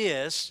be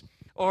this,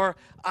 or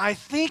I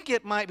think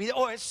it might be,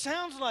 or it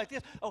sounds like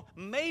this. Oh,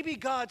 maybe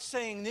God's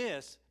saying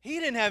this. He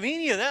didn't have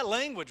any of that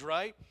language,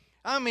 right?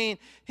 I mean,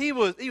 he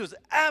was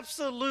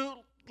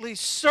absolutely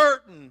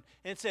certain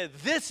and said,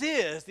 this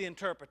is the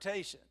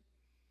interpretation.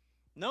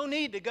 No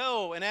need to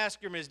go and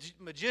ask your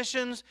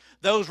magicians,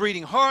 those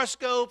reading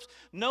horoscopes,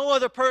 no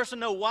other person,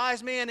 no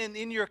wise man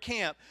in your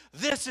camp.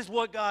 This is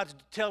what God's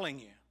telling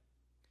you.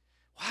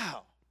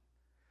 Wow.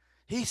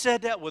 He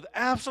said that with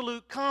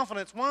absolute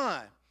confidence.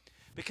 Why?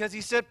 Because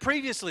he said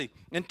previously,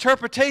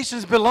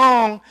 interpretations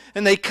belong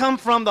and they come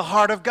from the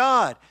heart of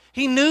God.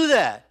 He knew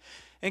that.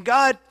 And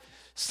God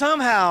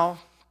somehow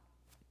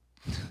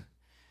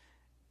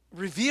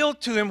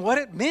revealed to him what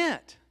it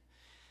meant.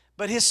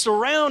 But his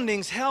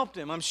surroundings helped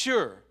him, I'm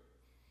sure.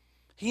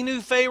 He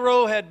knew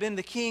Pharaoh had been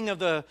the king of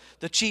the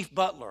chief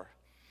butler.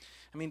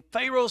 I mean,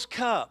 Pharaoh's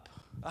cup.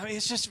 I mean,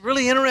 it's just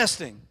really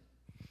interesting.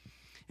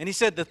 And he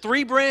said, the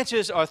 3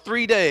 branches are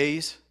 3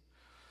 days,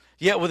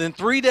 yet within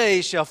 3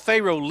 days shall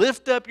Pharaoh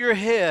lift up your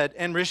head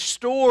and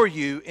restore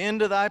you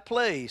into thy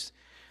place.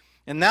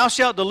 And thou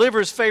shalt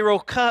deliver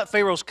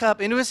Pharaoh's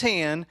cup into his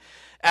hand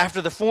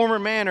after the former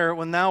manner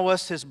when thou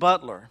wast his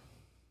butler.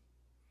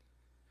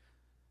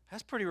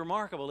 That's pretty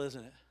remarkable,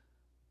 isn't it?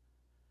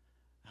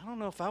 I don't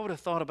know if I would have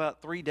thought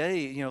about 3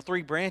 days,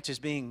 3 branches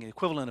being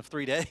equivalent of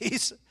 3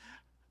 days.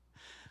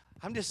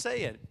 I'm just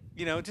saying,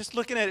 just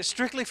looking at it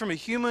strictly from a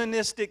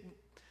humanistic,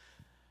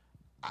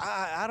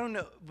 I don't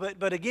know.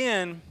 But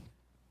again,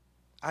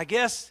 I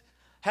guess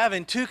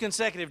having 2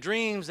 consecutive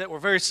dreams that were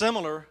very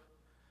similar,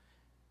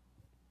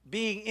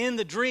 being in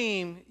the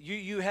dream,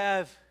 you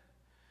have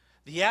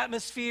the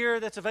atmosphere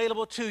that's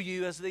available to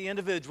you as the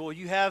individual.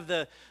 You have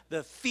the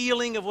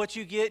feeling of what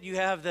you get. You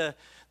have the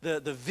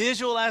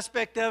visual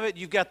aspect of it.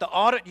 You've got the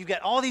audit. You've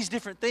got all these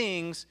different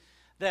things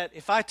that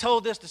if I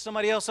told this to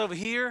somebody else over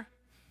here,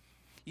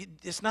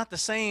 it's not the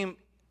same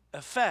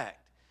effect.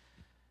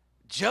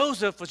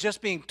 Joseph was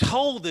just being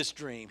told this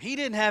dream. He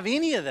didn't have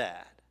any of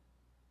that,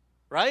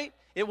 right?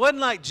 It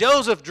wasn't like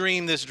Joseph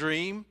dreamed this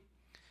dream.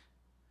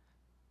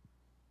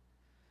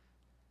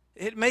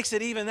 It makes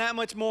it even that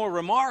much more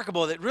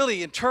remarkable that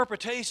really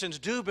interpretations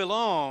do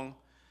belong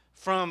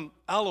from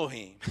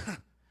Elohim.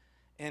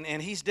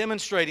 and he's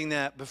demonstrating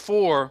that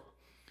before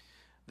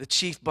the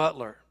chief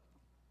butler.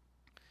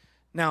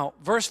 Now,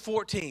 verse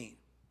 14.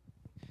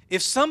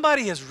 If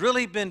somebody has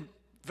really been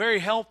very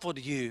helpful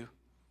to you,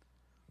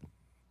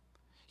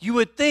 you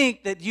would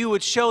think that you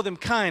would show them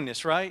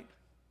kindness, right?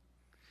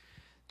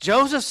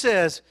 Joseph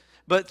says,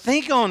 but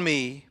think on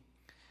me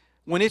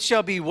when it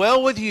shall be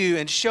well with you,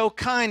 and show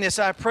kindness,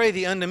 I pray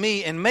thee, unto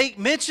me, and make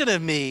mention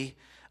of me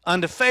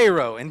unto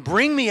Pharaoh, and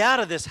bring me out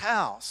of this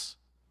house.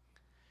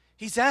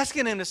 He's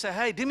asking him to say,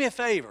 hey, do me a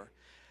favor.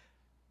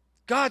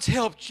 God's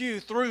helped you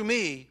through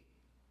me.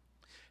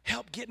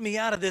 Help get me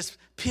out of this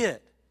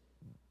pit.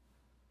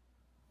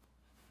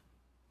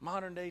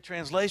 Modern day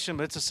translation,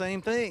 but it's the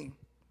same thing.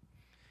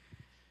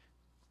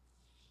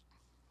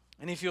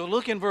 And if you'll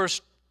look in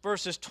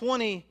verses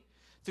 20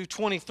 through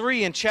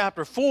 23 in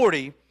chapter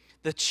 40,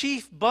 the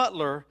chief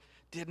butler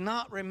did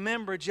not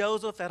remember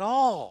Joseph at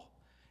all.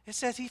 It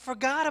says he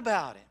forgot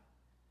about him.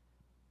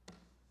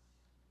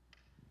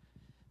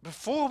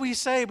 Before we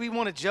say we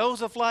want a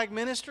Joseph-like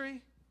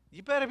ministry,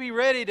 you better be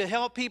ready to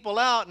help people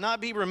out,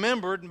 not be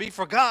remembered and be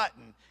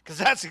forgotten. Because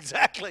that's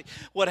exactly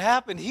what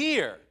happened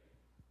here.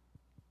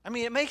 I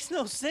mean, it makes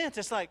no sense.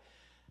 It's like,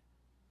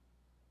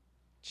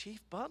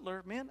 Chief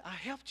Butler, man, I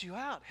helped you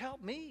out.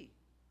 Help me.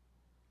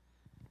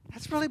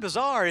 That's really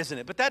bizarre, isn't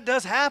it? But that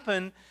does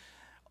happen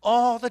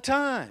all the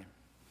time.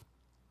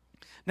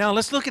 Now,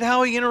 let's look at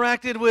how he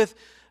interacted with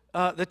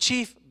the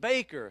chief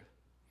baker,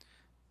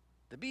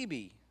 the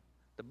BB,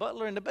 the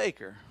butler and the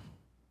baker.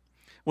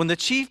 When the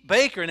chief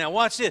baker, now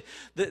watch this.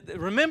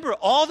 Remember,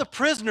 all the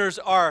prisoners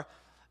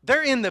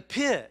they're in the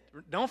pit.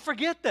 Don't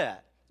forget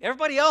that.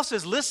 Everybody else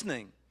is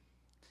listening.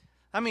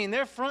 I mean,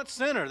 they're front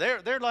center.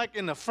 They're like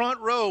in the front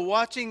row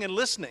watching and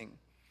listening.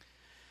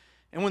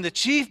 And when the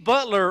chief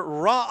butler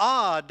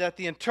ra'ad that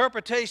the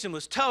interpretation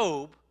was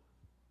Tob,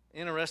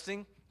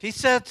 interesting, he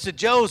said to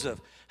Joseph,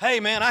 hey,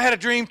 man, I had a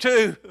dream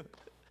too.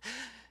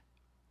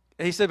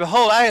 And he said,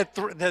 behold, I had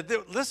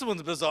this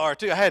one's bizarre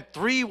too. I had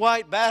 3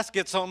 white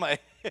baskets on my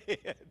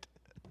head.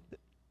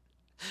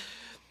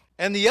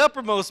 And the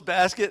uppermost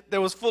basket,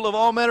 there was full of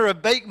all manner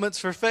of batements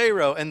for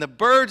Pharaoh, and the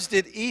birds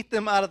did eat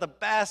them out of the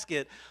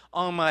basket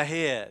on my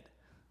head.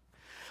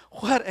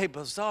 What a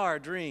bizarre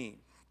dream.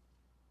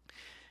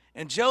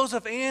 And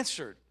Joseph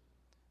answered,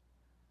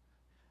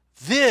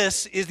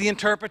 this is the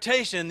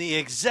interpretation, the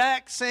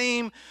exact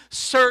same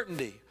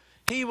certainty.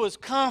 He was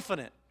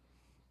confident.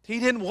 He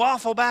didn't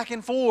waffle back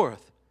and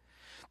forth.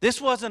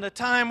 This wasn't a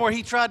time where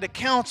he tried to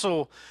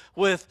counsel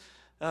with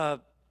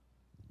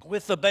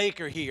the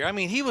baker here. I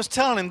mean, he was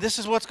telling him this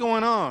is what's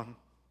going on.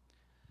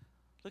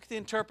 Look at the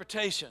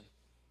interpretation.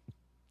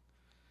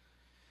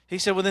 He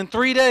said, within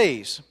 3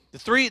 days, the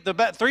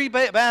three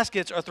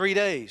baskets are 3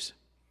 days.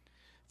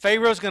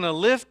 Pharaoh's going to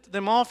lift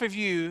them off of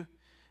you, and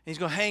he's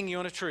going to hang you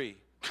on a tree.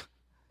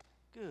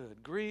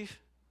 Good grief.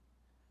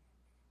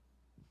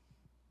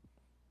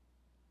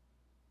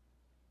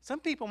 Some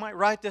people might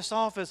write this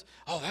off as,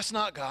 oh, that's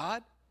not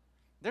God.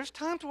 There's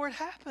times where it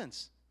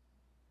happens.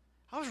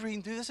 I was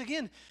reading through this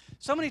again.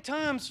 So many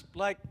times,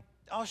 like,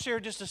 I'll share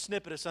just a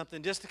snippet of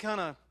something just to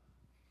kind of,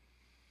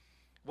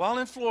 while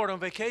in Florida on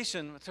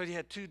vacation, I told you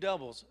had 2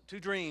 doubles, 2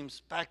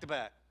 dreams back to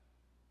back.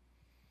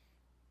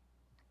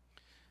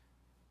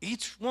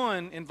 Each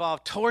one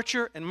involved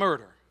torture and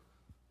murder.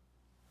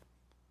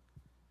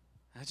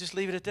 I just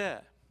leave it at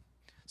that.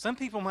 Some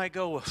people might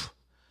go, well,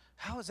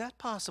 how is that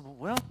possible?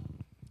 Well,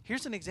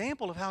 here's an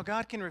example of how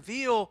God can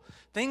reveal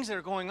things that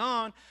are going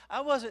on.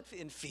 I wasn't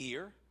in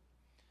fear.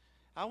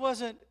 I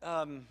wasn't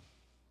the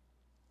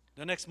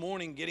next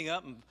morning getting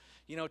up and,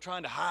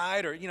 trying to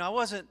hide or,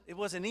 it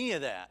wasn't any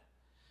of that.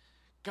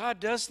 God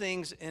does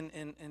things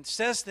and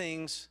says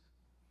things.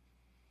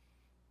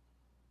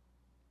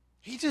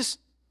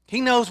 He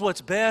knows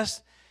what's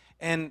best,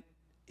 and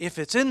if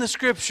it's in the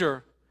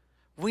Scripture,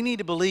 we need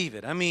to believe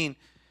it. I mean,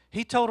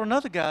 he told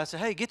another guy, said,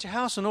 hey, get your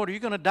house in order. You're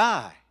going to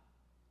die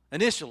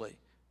initially.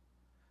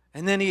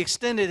 And then he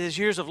extended his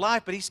years of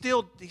life, but he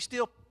still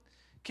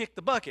kicked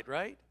the bucket,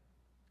 right?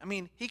 I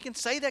mean, he can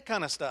say that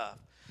kind of stuff.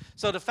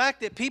 So the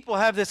fact that people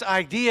have this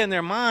idea in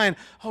their mind,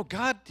 oh,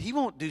 God, he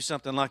won't do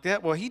something like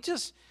that. Well, he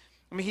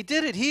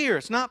did it here.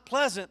 It's not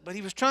pleasant, but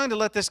he was trying to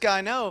let this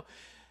guy know,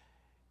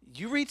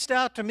 you reached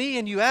out to me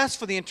and you asked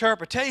for the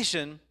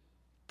interpretation,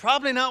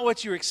 probably not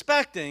what you're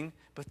expecting,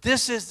 but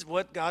this is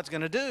what God's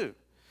going to do.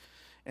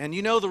 And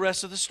you know the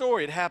rest of the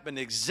story. It happened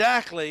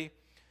exactly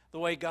the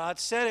way God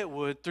said it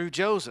would through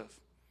Joseph.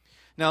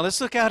 Now let's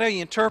look at how he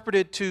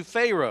interpreted to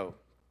Pharaoh.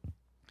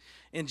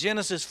 In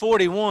Genesis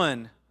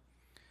 41,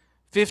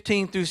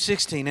 15 through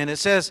 16, and it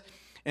says,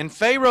 and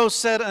Pharaoh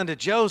said unto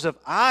Joseph,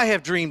 I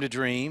have dreamed a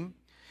dream,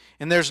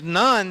 and there's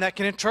none that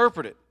can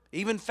interpret it.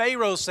 Even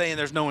Pharaoh's saying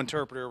there's no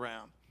interpreter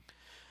around.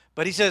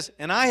 But he says,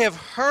 and I have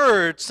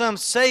heard some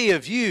say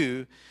of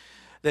you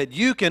that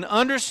you can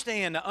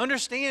understand. Now,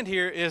 understand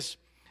here is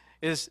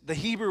the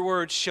Hebrew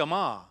word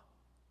shema.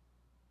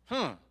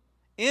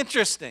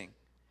 Interesting.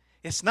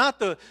 It's not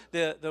the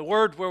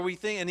word where we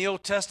think in the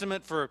Old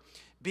Testament for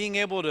being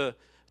able to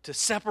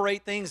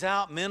separate things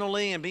out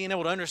mentally and being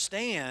able to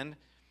understand.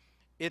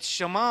 It's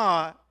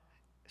shemaing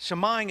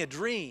a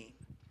dream.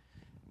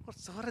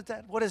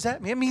 What does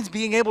that mean? It means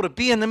being able to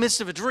be in the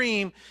midst of a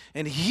dream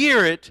and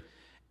hear it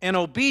and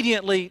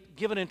obediently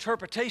give an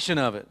interpretation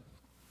of it.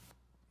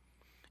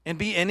 And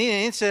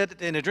he said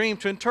in a dream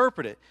to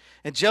interpret it.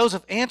 And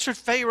Joseph answered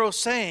Pharaoh,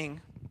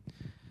 saying,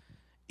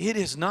 it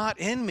is not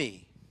in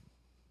me.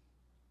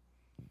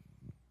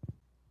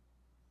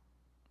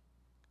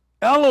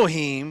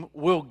 Elohim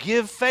will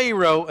give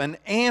Pharaoh an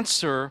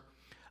answer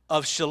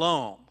of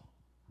shalom.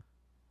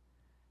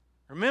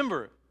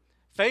 Remember,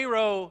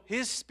 Pharaoh,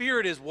 his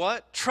spirit is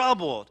what?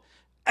 Troubled,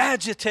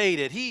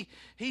 agitated. He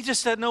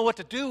just doesn't know what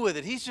to do with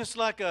it. He's just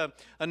like a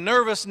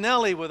nervous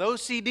Nelly with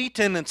OCD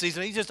tendencies,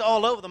 and he's just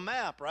all over the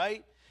map,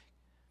 right?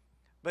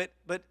 But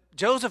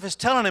Joseph is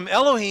telling him,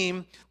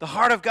 Elohim, the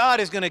heart of God,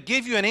 is going to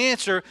give you an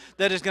answer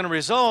that is going to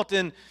result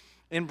in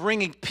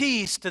bringing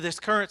peace to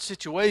this current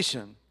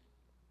situation.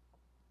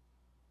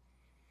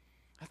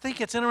 I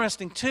think it's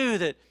interesting, too,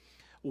 that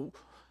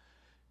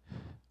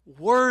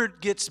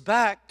word gets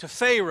back to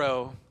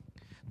Pharaoh.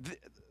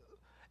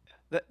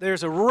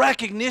 There's a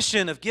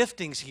recognition of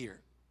giftings here.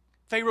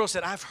 Pharaoh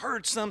said, I've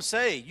heard some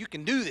say you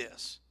can do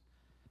this.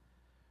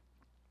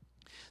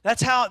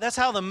 That's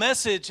how the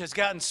message has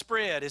gotten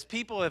spread, is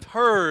people have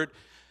heard,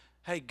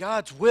 hey,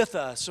 God's with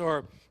us,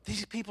 or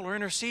these people are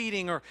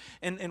interceding,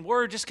 and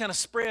word just kind of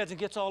spreads and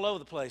gets all over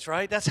the place,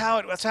 right? That's how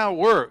it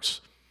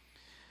works.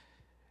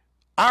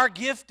 Our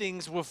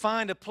giftings will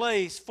find a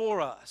place for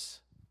us.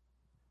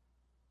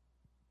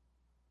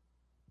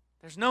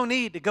 There's no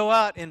need to go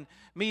out and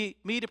me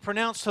to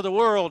pronounce to the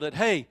world that,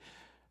 hey,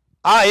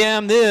 I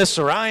am this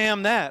or I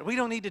am that. We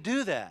don't need to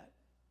do that.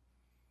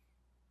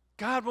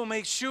 God will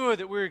make sure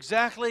that we're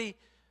exactly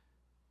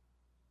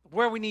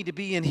where we need to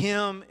be in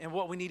Him and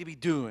what we need to be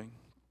doing.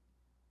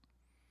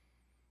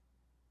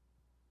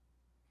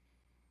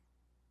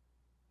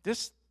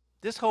 This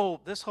whole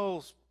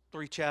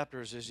 3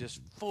 chapters is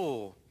just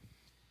full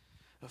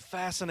of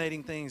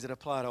fascinating things that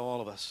apply to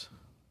all of us.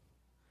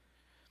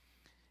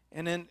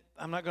 And then,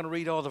 I'm not going to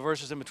read all the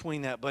verses in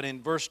between that, but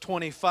in verse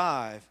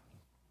 25,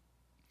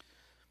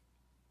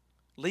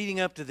 leading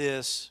up to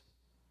this,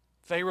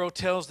 Pharaoh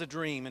tells the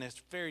dream, and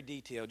it's very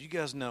detailed. You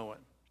guys know it.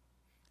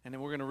 And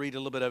then we're going to read a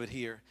little bit of it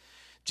here.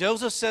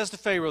 Joseph says to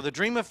Pharaoh, the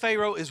dream of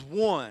Pharaoh is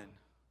one.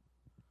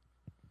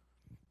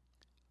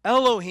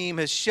 Elohim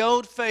has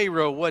showed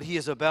Pharaoh what he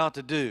is about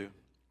to do.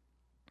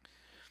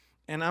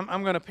 And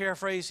I'm going to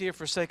paraphrase here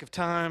for sake of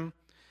time.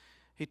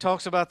 He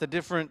talks about the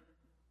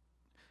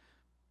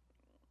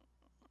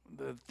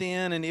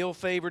thin and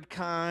ill-favored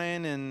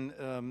kind,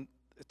 and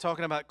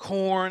talking about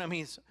corn. I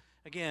mean, it's,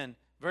 again,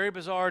 very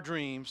bizarre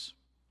dreams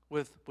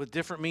with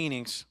different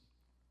meanings.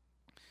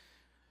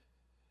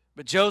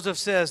 But Joseph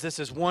says this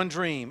is one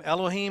dream.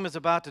 Elohim is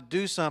about to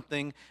do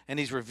something, and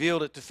he's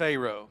revealed it to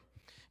Pharaoh.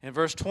 In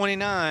verse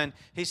 29,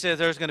 he says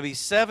there's going to be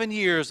 7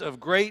 years of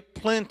great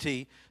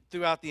plenty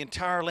throughout the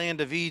entire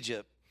land of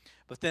Egypt.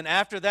 But then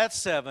after that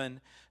 7,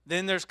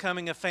 then there's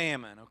coming a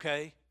famine,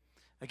 okay?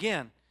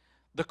 Again,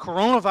 the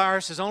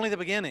coronavirus is only the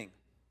beginning.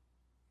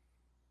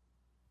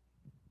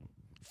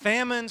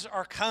 Famines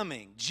are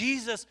coming.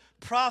 Jesus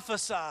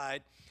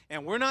prophesied,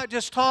 and we're not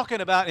just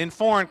talking about in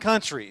foreign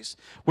countries.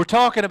 We're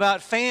talking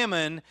about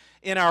famine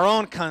in our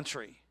own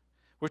country.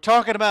 We're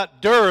talking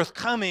about dearth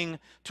coming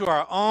to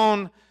our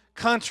own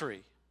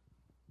country.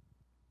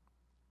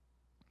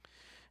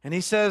 And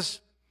he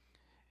says,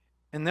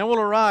 and there will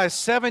arise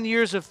 7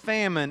 years of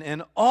famine,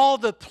 and all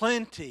the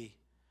plenty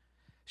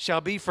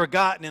shall be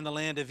forgotten in the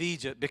land of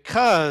Egypt,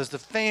 because the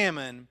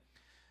famine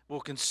will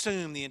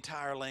consume the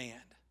entire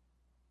land.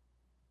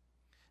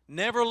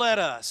 Never let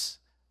us,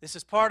 this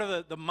is part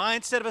of the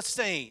mindset of a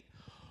saint,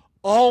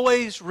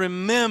 always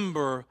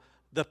remember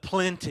the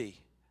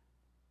plenty.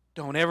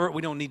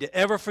 We don't need to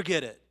ever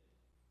forget it.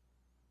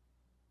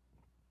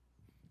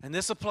 And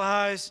this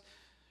applies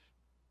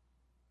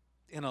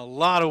in a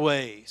lot of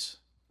ways.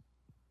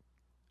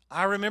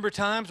 I remember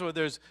times where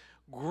there's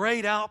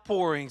great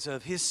outpourings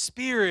of His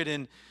Spirit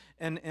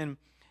and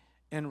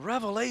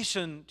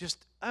revelation,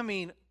 just, I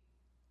mean,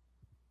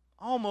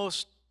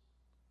 almost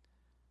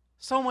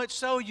so much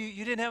so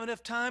you didn't have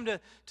enough time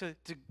to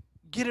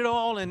get it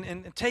all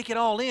and take it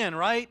all in,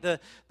 right?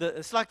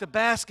 It's like the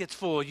basket's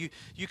full. You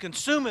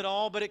consume it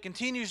all, but it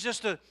continues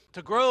just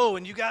to grow,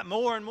 and you got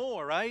more and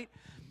more, right?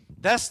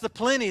 That's the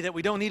plenty that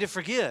we don't need to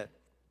forget.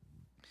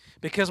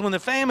 Because when the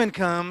famine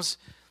comes,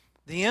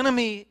 the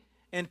enemy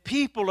and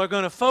people are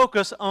going to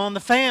focus on the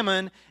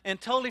famine and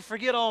totally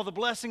forget all the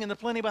blessing and the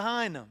plenty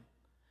behind them.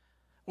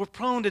 We're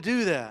prone to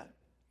do that.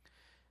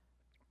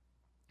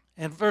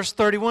 And verse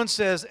 31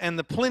 says, and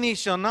the plenty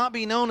shall not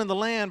be known in the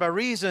land by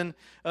reason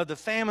of the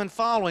famine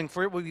following,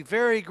 for it will be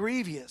very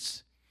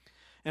grievous.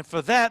 And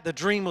for that the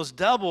dream was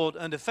doubled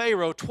unto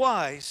Pharaoh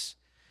twice,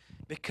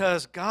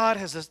 because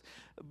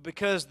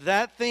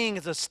that thing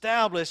is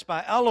established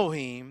by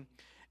Elohim,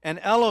 and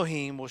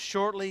Elohim will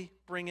shortly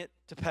bring it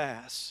to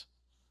pass.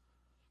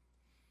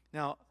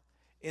 Now,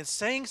 in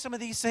saying some of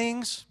these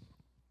things,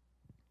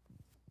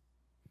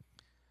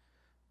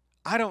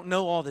 I don't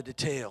know all the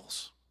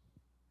details.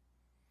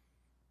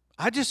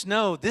 I just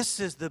know this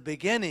is the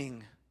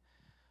beginning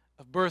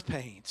of birth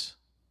pains.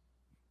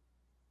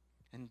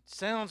 And it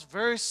sounds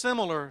very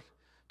similar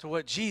to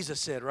what Jesus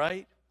said,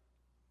 right?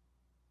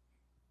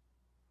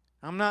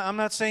 I'm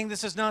not saying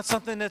this is not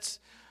something that's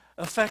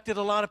affected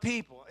a lot of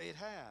people. It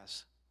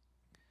has.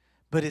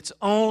 But it's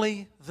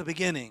only the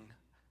beginning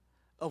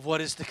of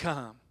what is to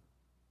come.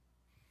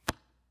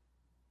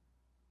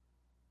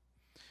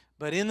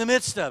 But in the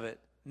midst of it,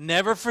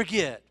 never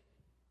forget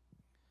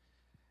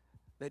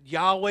that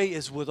Yahweh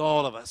is with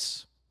all of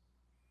us.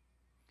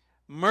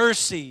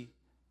 Mercy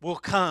will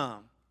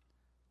come.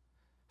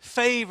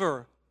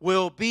 Favor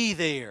will be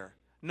there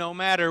no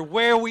matter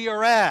where we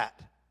are at.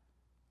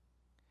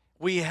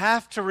 We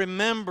have to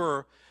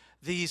remember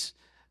these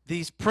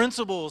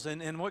principles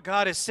and what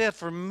God has said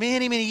for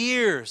many, many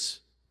years.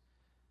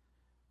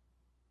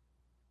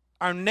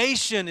 Our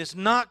nation is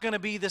not going to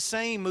be the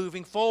same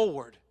moving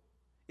forward.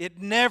 It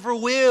never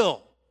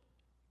will.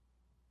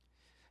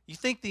 You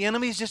think the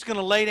enemy is just going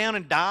to lay down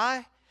and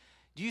die?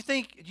 Do you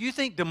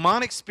think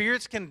demonic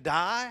spirits can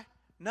die?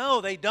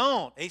 No, they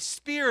don't. A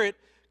spirit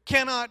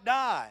cannot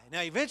die.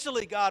 Now,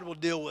 eventually God will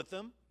deal with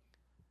them.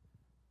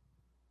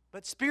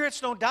 But spirits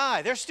don't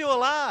die. They're still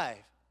alive.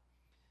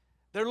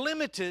 They're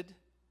limited.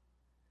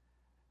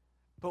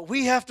 But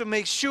we have to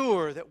make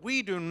sure that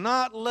we do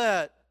not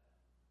let...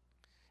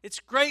 It's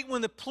great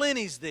when the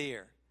plenty's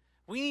there.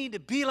 We need to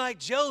be like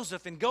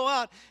Joseph and go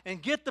out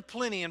and get the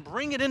plenty and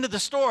bring it into the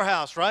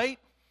storehouse, right?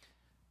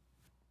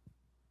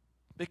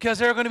 Because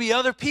there are going to be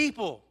other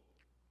people.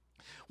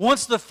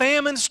 Once the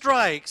famine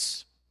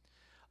strikes,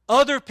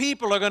 other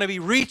people are going to be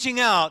reaching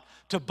out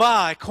to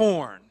buy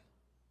corn.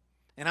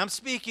 And I'm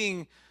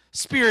speaking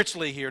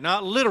spiritually here,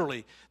 not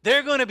literally.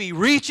 They're going to be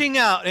reaching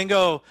out and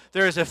go,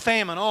 there's a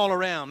famine all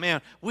around.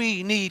 Man,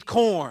 we need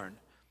corn.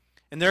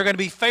 And they're going to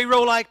be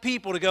Pharaoh-like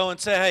people to go and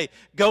say, hey,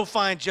 go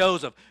find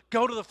Joseph.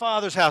 Go to the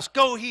father's house.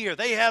 Go here.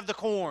 They have the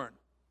corn.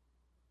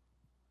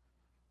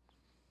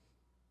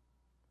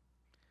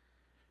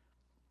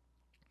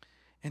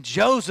 And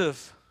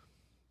Joseph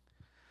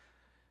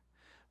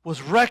was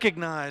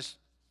recognized.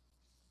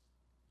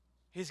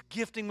 His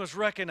gifting was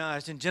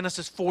recognized in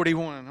Genesis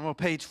 41. I'm on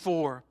page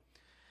 4.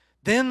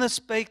 Then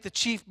spake the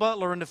chief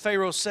butler unto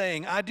Pharaoh,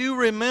 saying, I do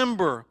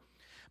remember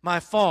my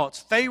faults.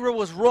 Pharaoh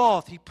was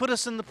wroth. He put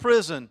us in the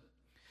prison.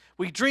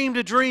 We dreamed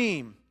a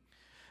dream.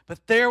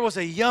 But there was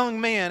a young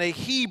man, a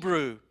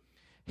Hebrew.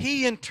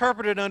 He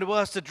interpreted unto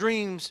us the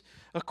dreams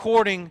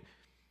according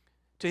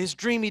to his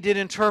dream he did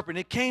interpret. And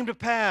it came to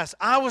pass,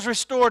 I was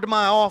restored to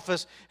my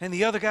office, and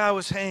the other guy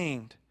was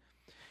hanged.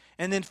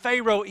 And then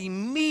Pharaoh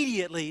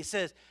immediately, he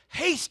says,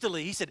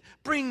 hastily, he said,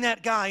 bring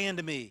that guy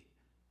into me.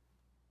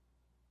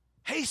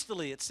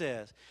 Hastily, it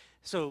says.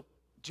 So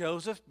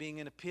Joseph, being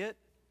in a pit,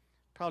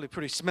 probably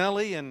pretty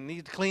smelly and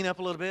needed to clean up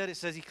a little bit. It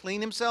says he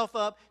cleaned himself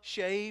up,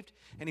 shaved,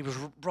 and he was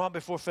brought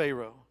before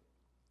Pharaoh.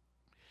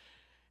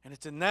 And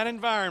it's in that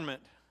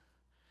environment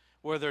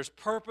where there's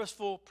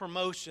purposeful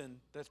promotion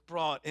that's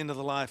brought into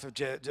the life of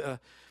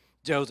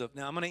Joseph.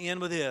 Now, I'm going to end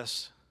with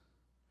this.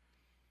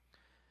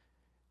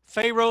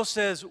 Pharaoh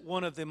says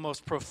one of the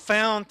most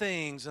profound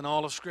things in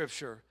all of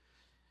Scripture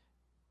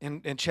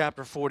in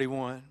chapter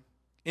 41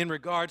 in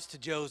regards to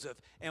Joseph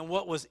and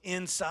what was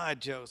inside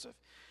Joseph.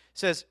 It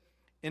says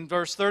in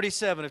verse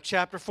 37 of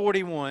chapter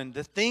 41,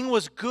 the thing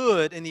was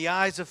good in the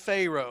eyes of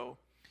Pharaoh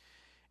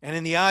and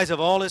in the eyes of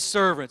all his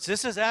servants.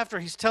 This is after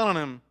he's telling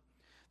them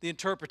the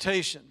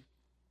interpretation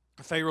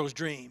of Pharaoh's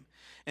dream.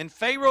 And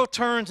Pharaoh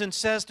turns and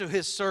says to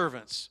his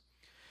servants,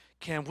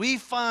 can we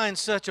find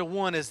such a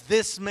one as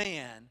this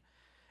man,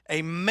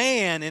 a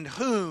man in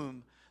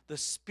whom the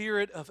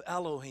spirit of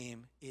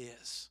Elohim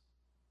is?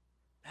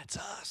 That's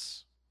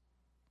us.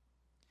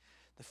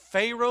 The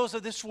pharaohs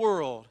of this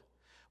world,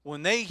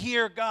 when they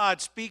hear God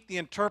speak the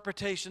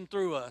interpretation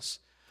through us,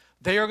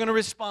 they are going to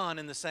respond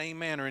in the same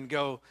manner and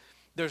go,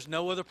 there's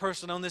no other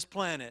person on this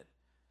planet.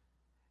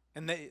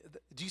 And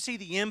do you see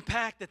the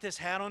impact that this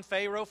had on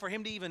Pharaoh for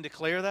him to even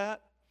declare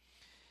that?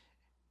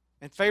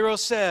 And Pharaoh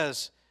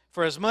says,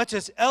 for as much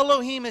as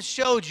Elohim has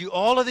showed you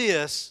all of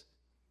this,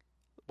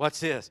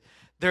 what's this?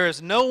 There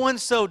is no one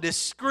so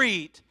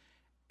discreet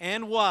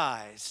and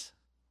wise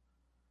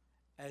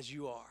as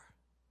you are.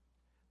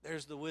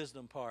 There's the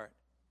wisdom part.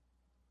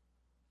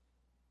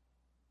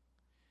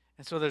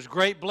 And so there's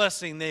great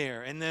blessing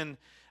there. And then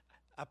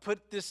I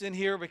put this in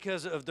here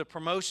because of the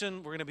promotion.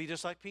 We're going to be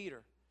just like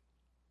Peter,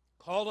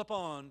 called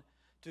upon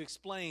to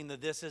explain the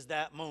this is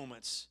that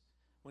moments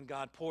when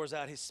God pours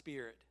out His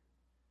Spirit,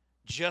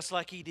 just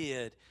like He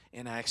did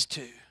in Acts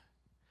 2.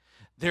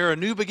 There are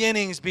new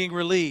beginnings being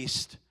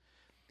released,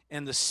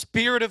 and the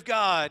Spirit of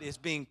God is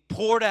being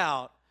poured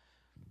out.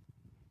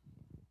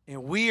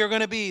 And we are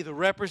going to be the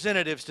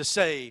representatives to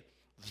say,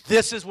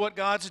 this is what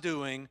God's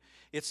doing.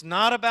 It's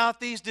not about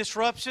these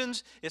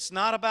disruptions. It's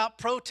not about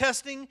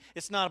protesting.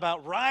 It's not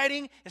about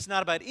rioting. It's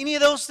not about any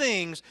of those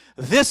things.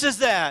 This is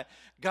that.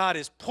 God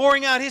is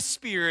pouring out His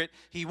Spirit.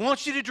 He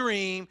wants you to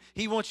dream.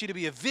 He wants you to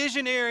be a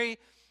visionary.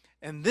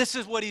 And this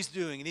is what He's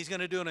doing. And He's going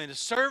to do it in His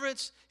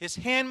servants, His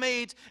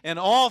handmaids, and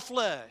all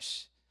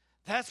flesh.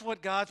 That's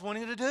what God's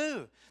wanting to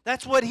do.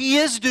 That's what He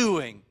is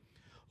doing.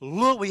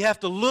 Look, we have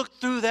to look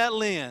through that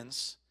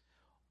lens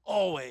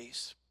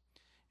always.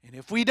 And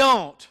if we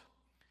don't,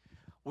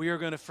 we are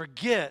going to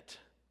forget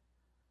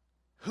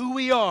who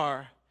we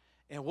are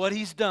and what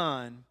He's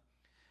done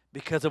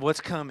because of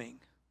what's coming.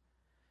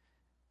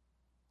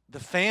 The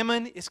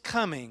famine is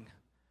coming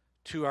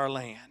to our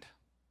land.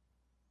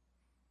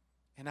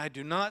 And I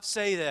do not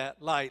say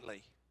that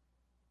lightly.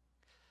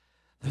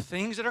 The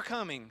things that are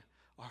coming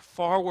are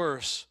far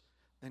worse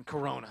than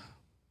Corona.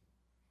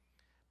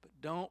 But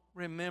don't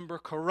remember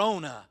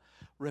Corona.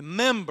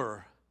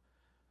 Remember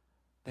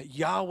that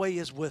Yahweh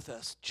is with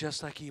us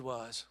just like He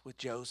was with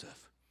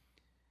Joseph.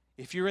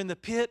 If you're in the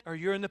pit or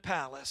you're in the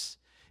palace,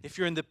 if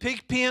you're in the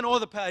pig pen or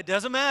the palace, it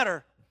doesn't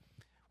matter.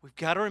 We've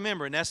got to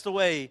remember, and that's the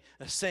way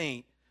a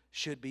saint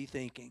should be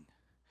thinking.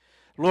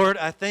 Lord,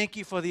 I thank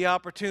You for the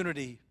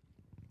opportunity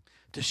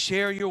to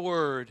share Your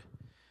word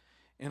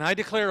And I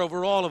declare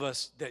over all of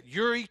us that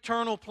your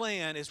eternal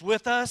plan is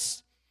with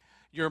us.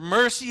 Your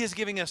mercy is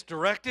giving us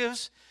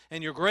directives,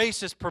 and your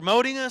grace is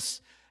promoting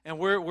us, and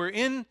we're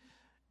in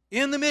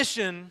the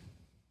mission,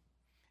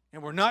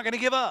 and we're not going to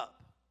give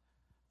up.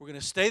 We're going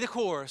to stay the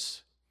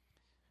course.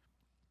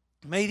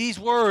 May these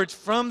words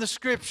from the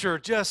Scripture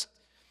just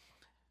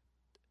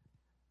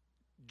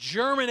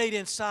germinate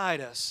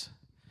inside us,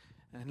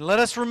 and let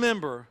us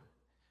remember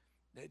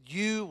that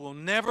you will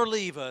never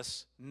leave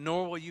us,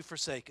 nor will you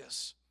forsake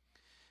us.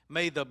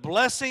 May the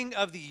blessing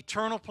of the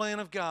eternal plan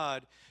of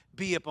God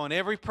be upon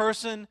every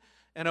person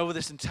and over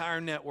this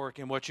entire network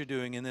and what you're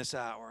doing in this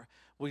hour.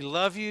 We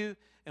love you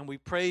and we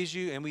praise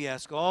you and we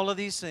ask all of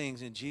these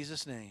things in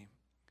Jesus' name.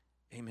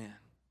 Amen.